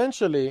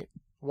eventually,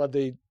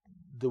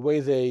 the way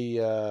they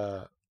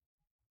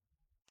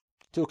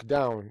took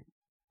down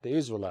the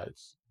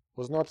Israelites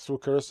was not through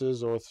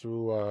curses or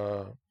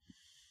through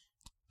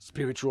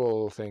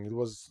spiritual thing. It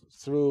was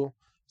through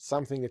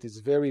something that is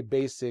very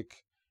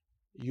basic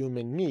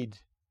human need,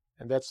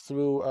 and that's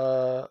through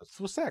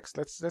sex.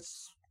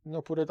 Let's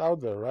put it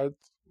out there, right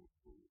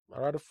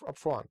up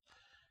front.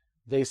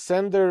 They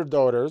send their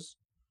daughters,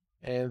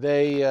 and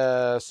they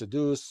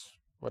seduce,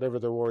 whatever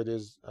the word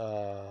is,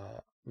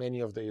 many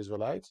of the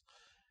Israelites,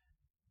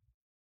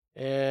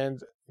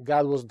 and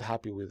God wasn't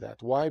happy with that.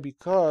 Why?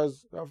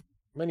 Because of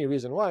many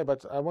reasons why,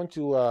 but I want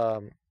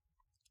to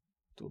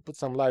put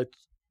some light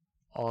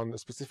on a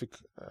specific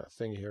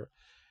thing here.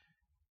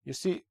 You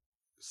see,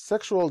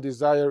 sexual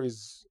desire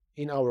is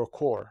in our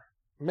core,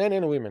 men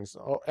and women,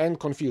 and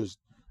confused,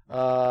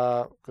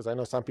 because I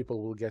know some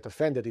people will get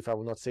offended if I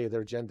will not say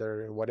their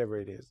gender, whatever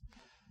it is.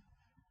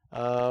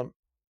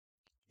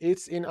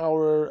 It's in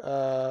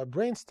our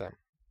brainstem.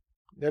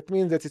 That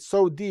means that it's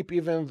so deep,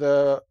 even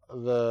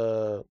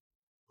the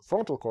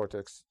frontal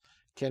cortex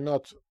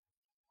cannot,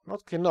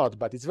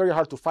 but it's very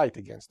hard to fight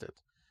against it.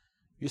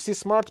 You see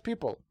smart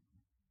people,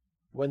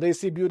 when they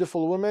see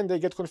beautiful women, they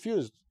get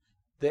confused.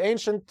 The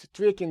ancient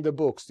trick in the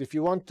books, if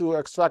you want to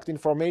extract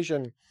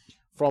information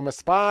from a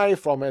spy,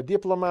 from a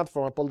diplomat,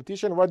 from a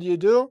politician, what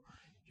do?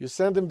 You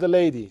send them the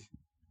lady,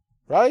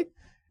 right?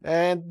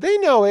 And they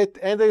know it,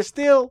 and they're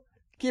still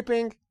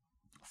keeping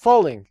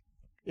falling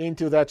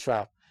into that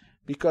trap,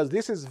 because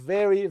this is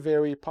very,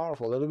 very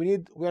powerful.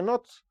 And we're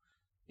not,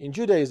 in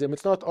Judaism,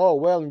 it's not, oh,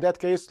 well, in that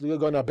case, we're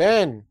going to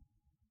ban,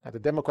 the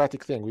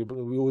democratic thing. We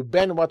will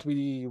ban what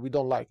we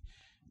don't like.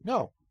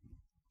 No,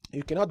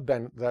 you cannot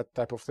ban that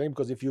type of thing,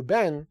 because if you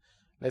ban,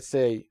 let's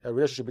say, a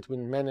relationship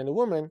between men and a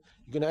woman,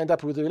 you're going to end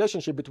up with a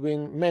relationship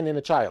between men and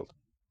a child.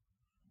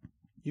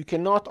 You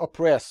cannot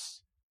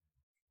oppress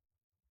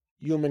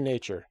human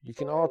nature. You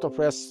cannot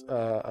oppress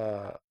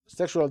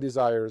sexual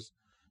desires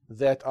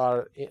that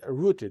are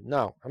rooted.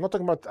 Now, I'm not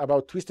talking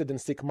about twisted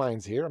and sick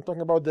minds here. I'm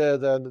talking about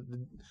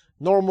the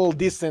normal,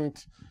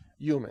 decent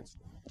humans.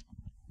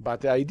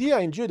 But the idea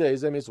in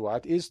Judaism is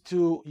what? Is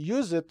to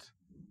use it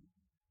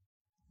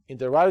in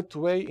the right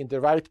way, in the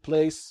right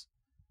place,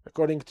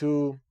 according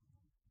to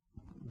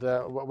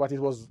what it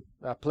was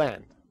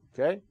planned.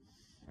 Okay?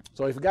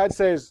 So if God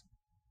says,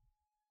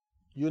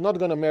 you're not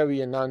going to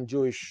marry a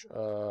non-Jewish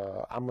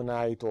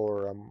Ammonite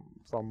or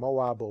from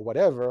Moab or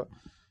whatever,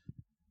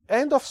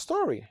 end of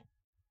story.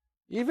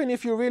 Even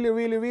if you really,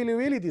 really, really,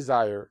 really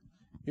desire,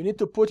 you need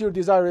to put your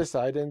desire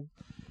aside. And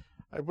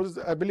I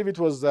believe it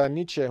was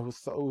Nietzsche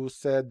who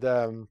said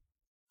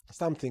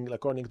something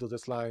according to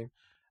this line: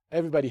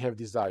 everybody have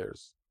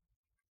desires.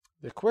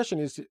 The question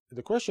is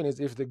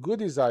if the good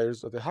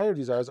desires or the higher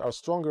desires are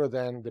stronger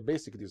than the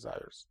basic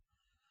desires.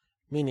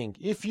 Meaning,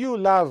 if you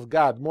love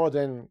God more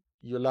than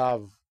you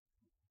love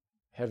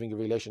having a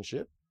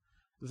relationship,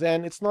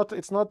 then it's not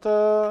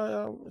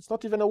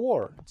even a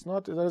war.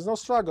 There's no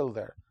struggle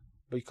there,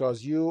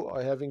 because you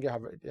are having a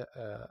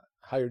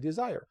higher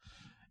desire,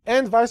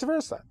 and vice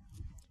versa.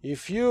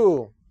 If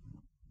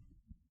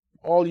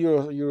all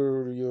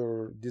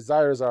your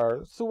desires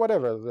are through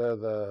whatever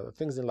the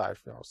things in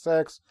life,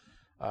 sex,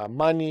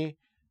 money,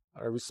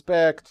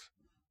 respect,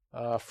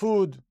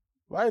 food,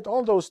 right?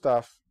 All those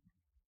stuff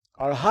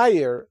are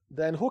higher,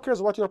 then who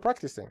cares what you're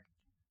practicing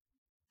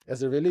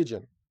as a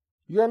religion?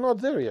 You are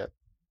not there yet.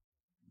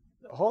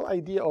 The whole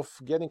idea of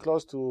getting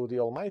close to the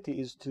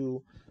Almighty is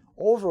to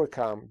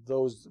overcome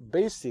those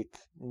basic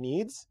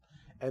needs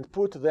and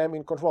put them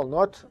in control,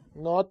 not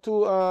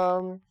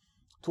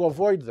to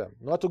avoid them,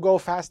 not to go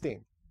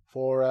fasting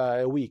for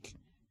a week,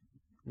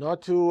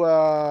 not to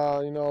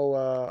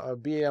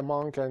be a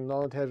monk and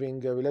not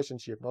having a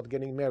relationship, not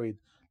getting married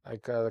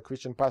like the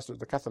Christian pastors,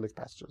 the Catholic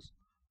pastors.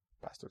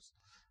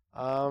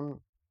 The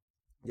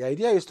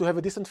idea is to have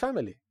a decent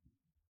family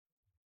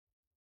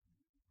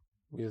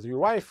with your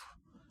wife,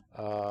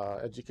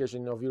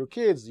 education of your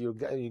kids, you're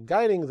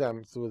guiding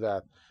them through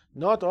that.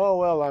 Not, oh,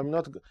 well, I'm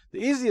not. The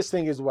easiest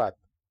thing is what?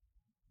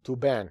 To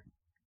ban.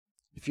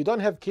 If you don't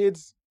have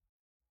kids,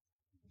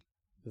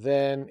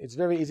 then it's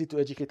very easy to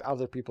educate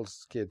other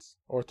people's kids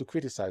or to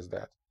criticize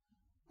that.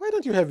 Why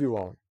don't you have your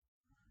own?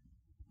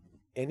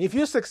 And if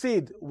you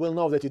succeed, we'll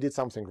know that you did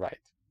something right.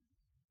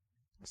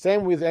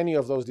 Same with any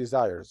of those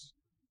desires,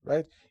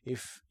 right?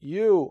 If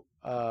you,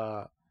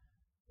 I'm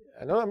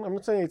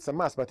not saying it's a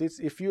must, but it's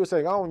if you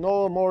say, oh,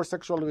 no more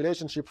sexual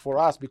relationship for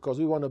us because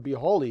we want to be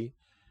holy,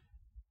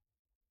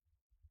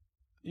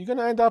 you're going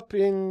to end up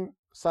in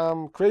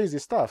some crazy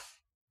stuff.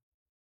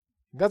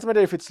 It doesn't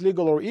matter if it's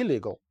legal or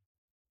illegal,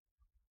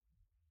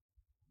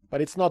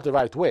 but it's not the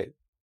right way.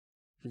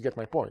 You get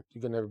my point.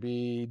 You're going to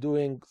be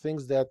doing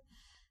things that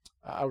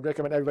I would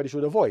recommend everybody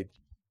should avoid.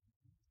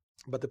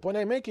 But the point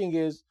I'm making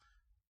is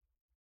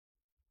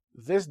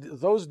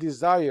those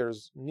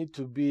desires need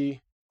to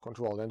be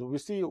controlled. And we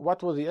see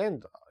what was the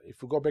end.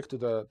 If we go back to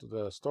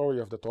the story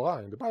of the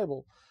Torah in the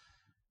Bible,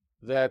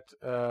 that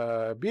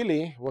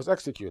Billy was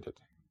executed.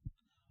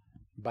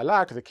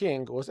 Balak, the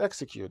king, was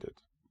executed.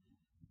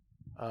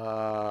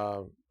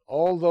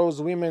 All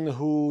those women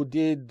who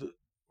did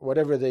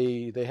whatever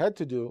they had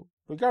to do,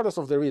 regardless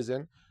of the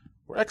reason,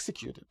 were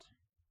executed.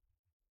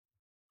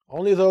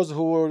 Only those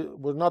who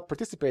were not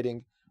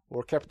participating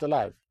were kept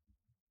alive.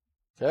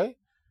 Okay?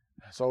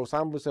 So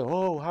some will say,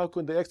 oh, how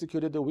could they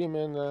execute the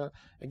women?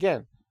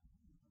 Again,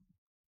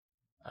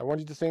 I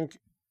want you to think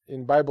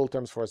in Bible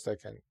terms for a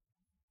second.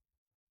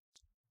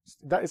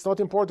 It's not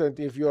important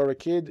if you're a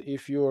kid,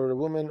 if you're a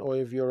woman, or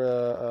if you're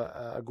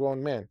a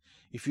grown man.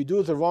 If you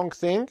do the wrong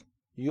thing,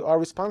 you are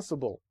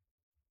responsible.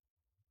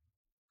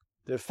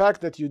 The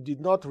fact that you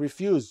did not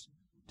refuse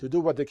to do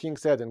what the king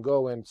said and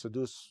go and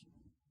seduce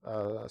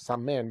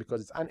some man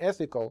because it's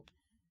unethical,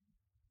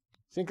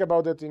 think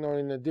about it, in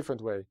a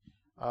different way.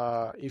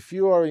 If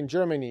you are in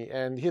Germany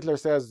and Hitler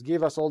says,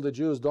 give us all the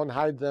Jews, don't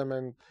hide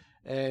them,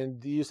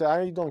 and you say,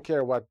 I don't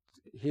care what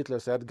Hitler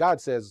said,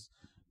 God says,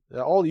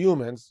 they're all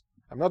humans,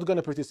 I'm not going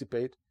to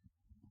participate,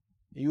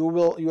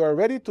 you are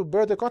ready to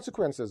bear the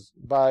consequences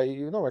by,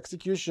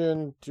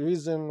 execution,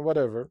 treason,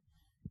 whatever,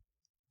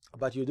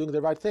 but you're doing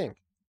the right thing.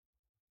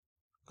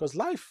 Because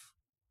life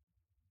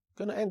is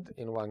going to end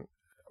in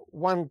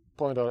one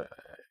point, or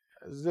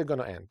they're going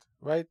to end,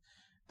 right?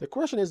 The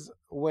question is,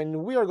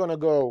 when we are going to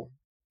go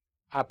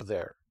up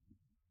there,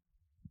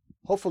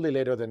 hopefully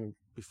later than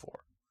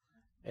before,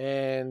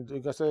 and we're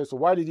going to say, so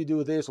why did you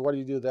do this? Why did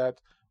you do that?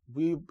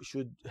 We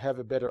should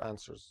have better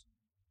answers.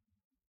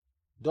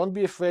 Don't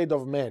be afraid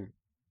of men,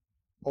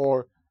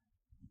 or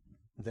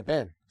the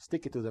men.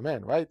 Stick it to the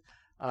men, right?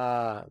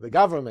 The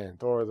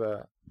government,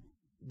 or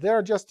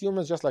they're just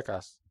humans just like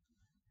us.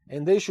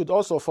 And they should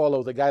also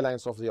follow the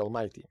guidelines of the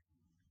Almighty.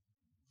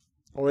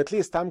 Or at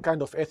least some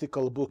kind of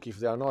ethical book if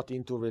they are not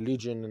into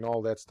religion and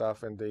all that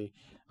stuff, and they,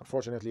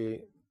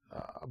 unfortunately,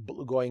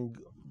 going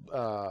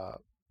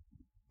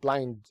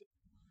blind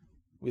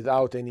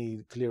without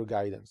any clear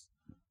guidance.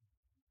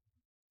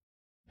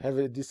 Have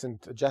a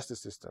decent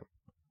justice system.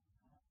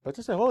 But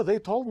you say, oh, they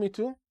told me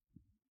to,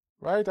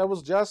 right? I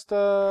was just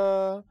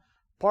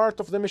part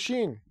of the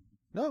machine.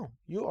 No,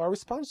 you are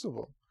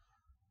responsible.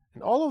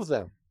 And all of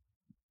them,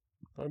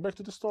 going back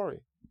to the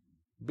story,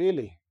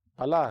 Billy,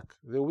 Balak,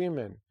 the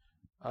women,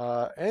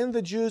 and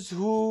the Jews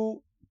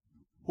who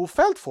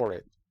felt for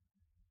it.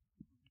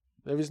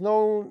 There is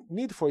no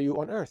need for you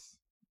on earth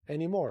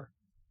anymore.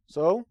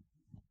 So,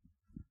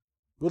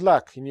 good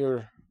luck in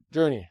your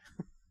journey.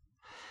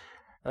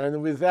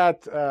 And with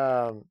that,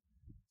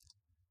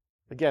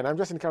 again, I'm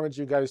just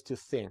encouraging you guys to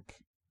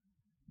think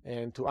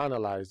and to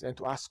analyze and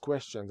to ask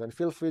questions. And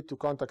feel free to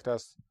contact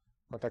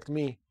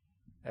me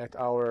at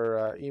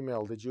our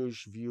email, the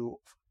Jewish View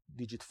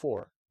digit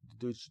 4,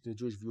 the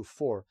Jewish View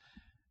 4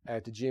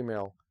 at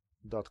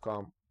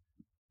gmail.com.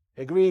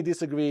 Agree,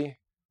 disagree,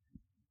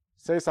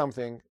 say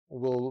something.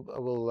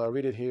 We'll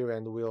read it here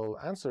and we'll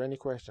answer any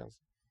questions.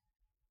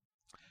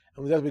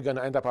 And with that, we're going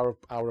to end up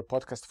our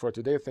podcast for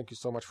today. Thank you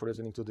so much for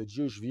listening to The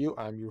Jewish View.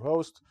 I'm your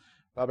host,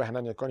 Rabbi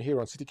Hanan Yakon, here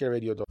on CTK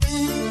Radio.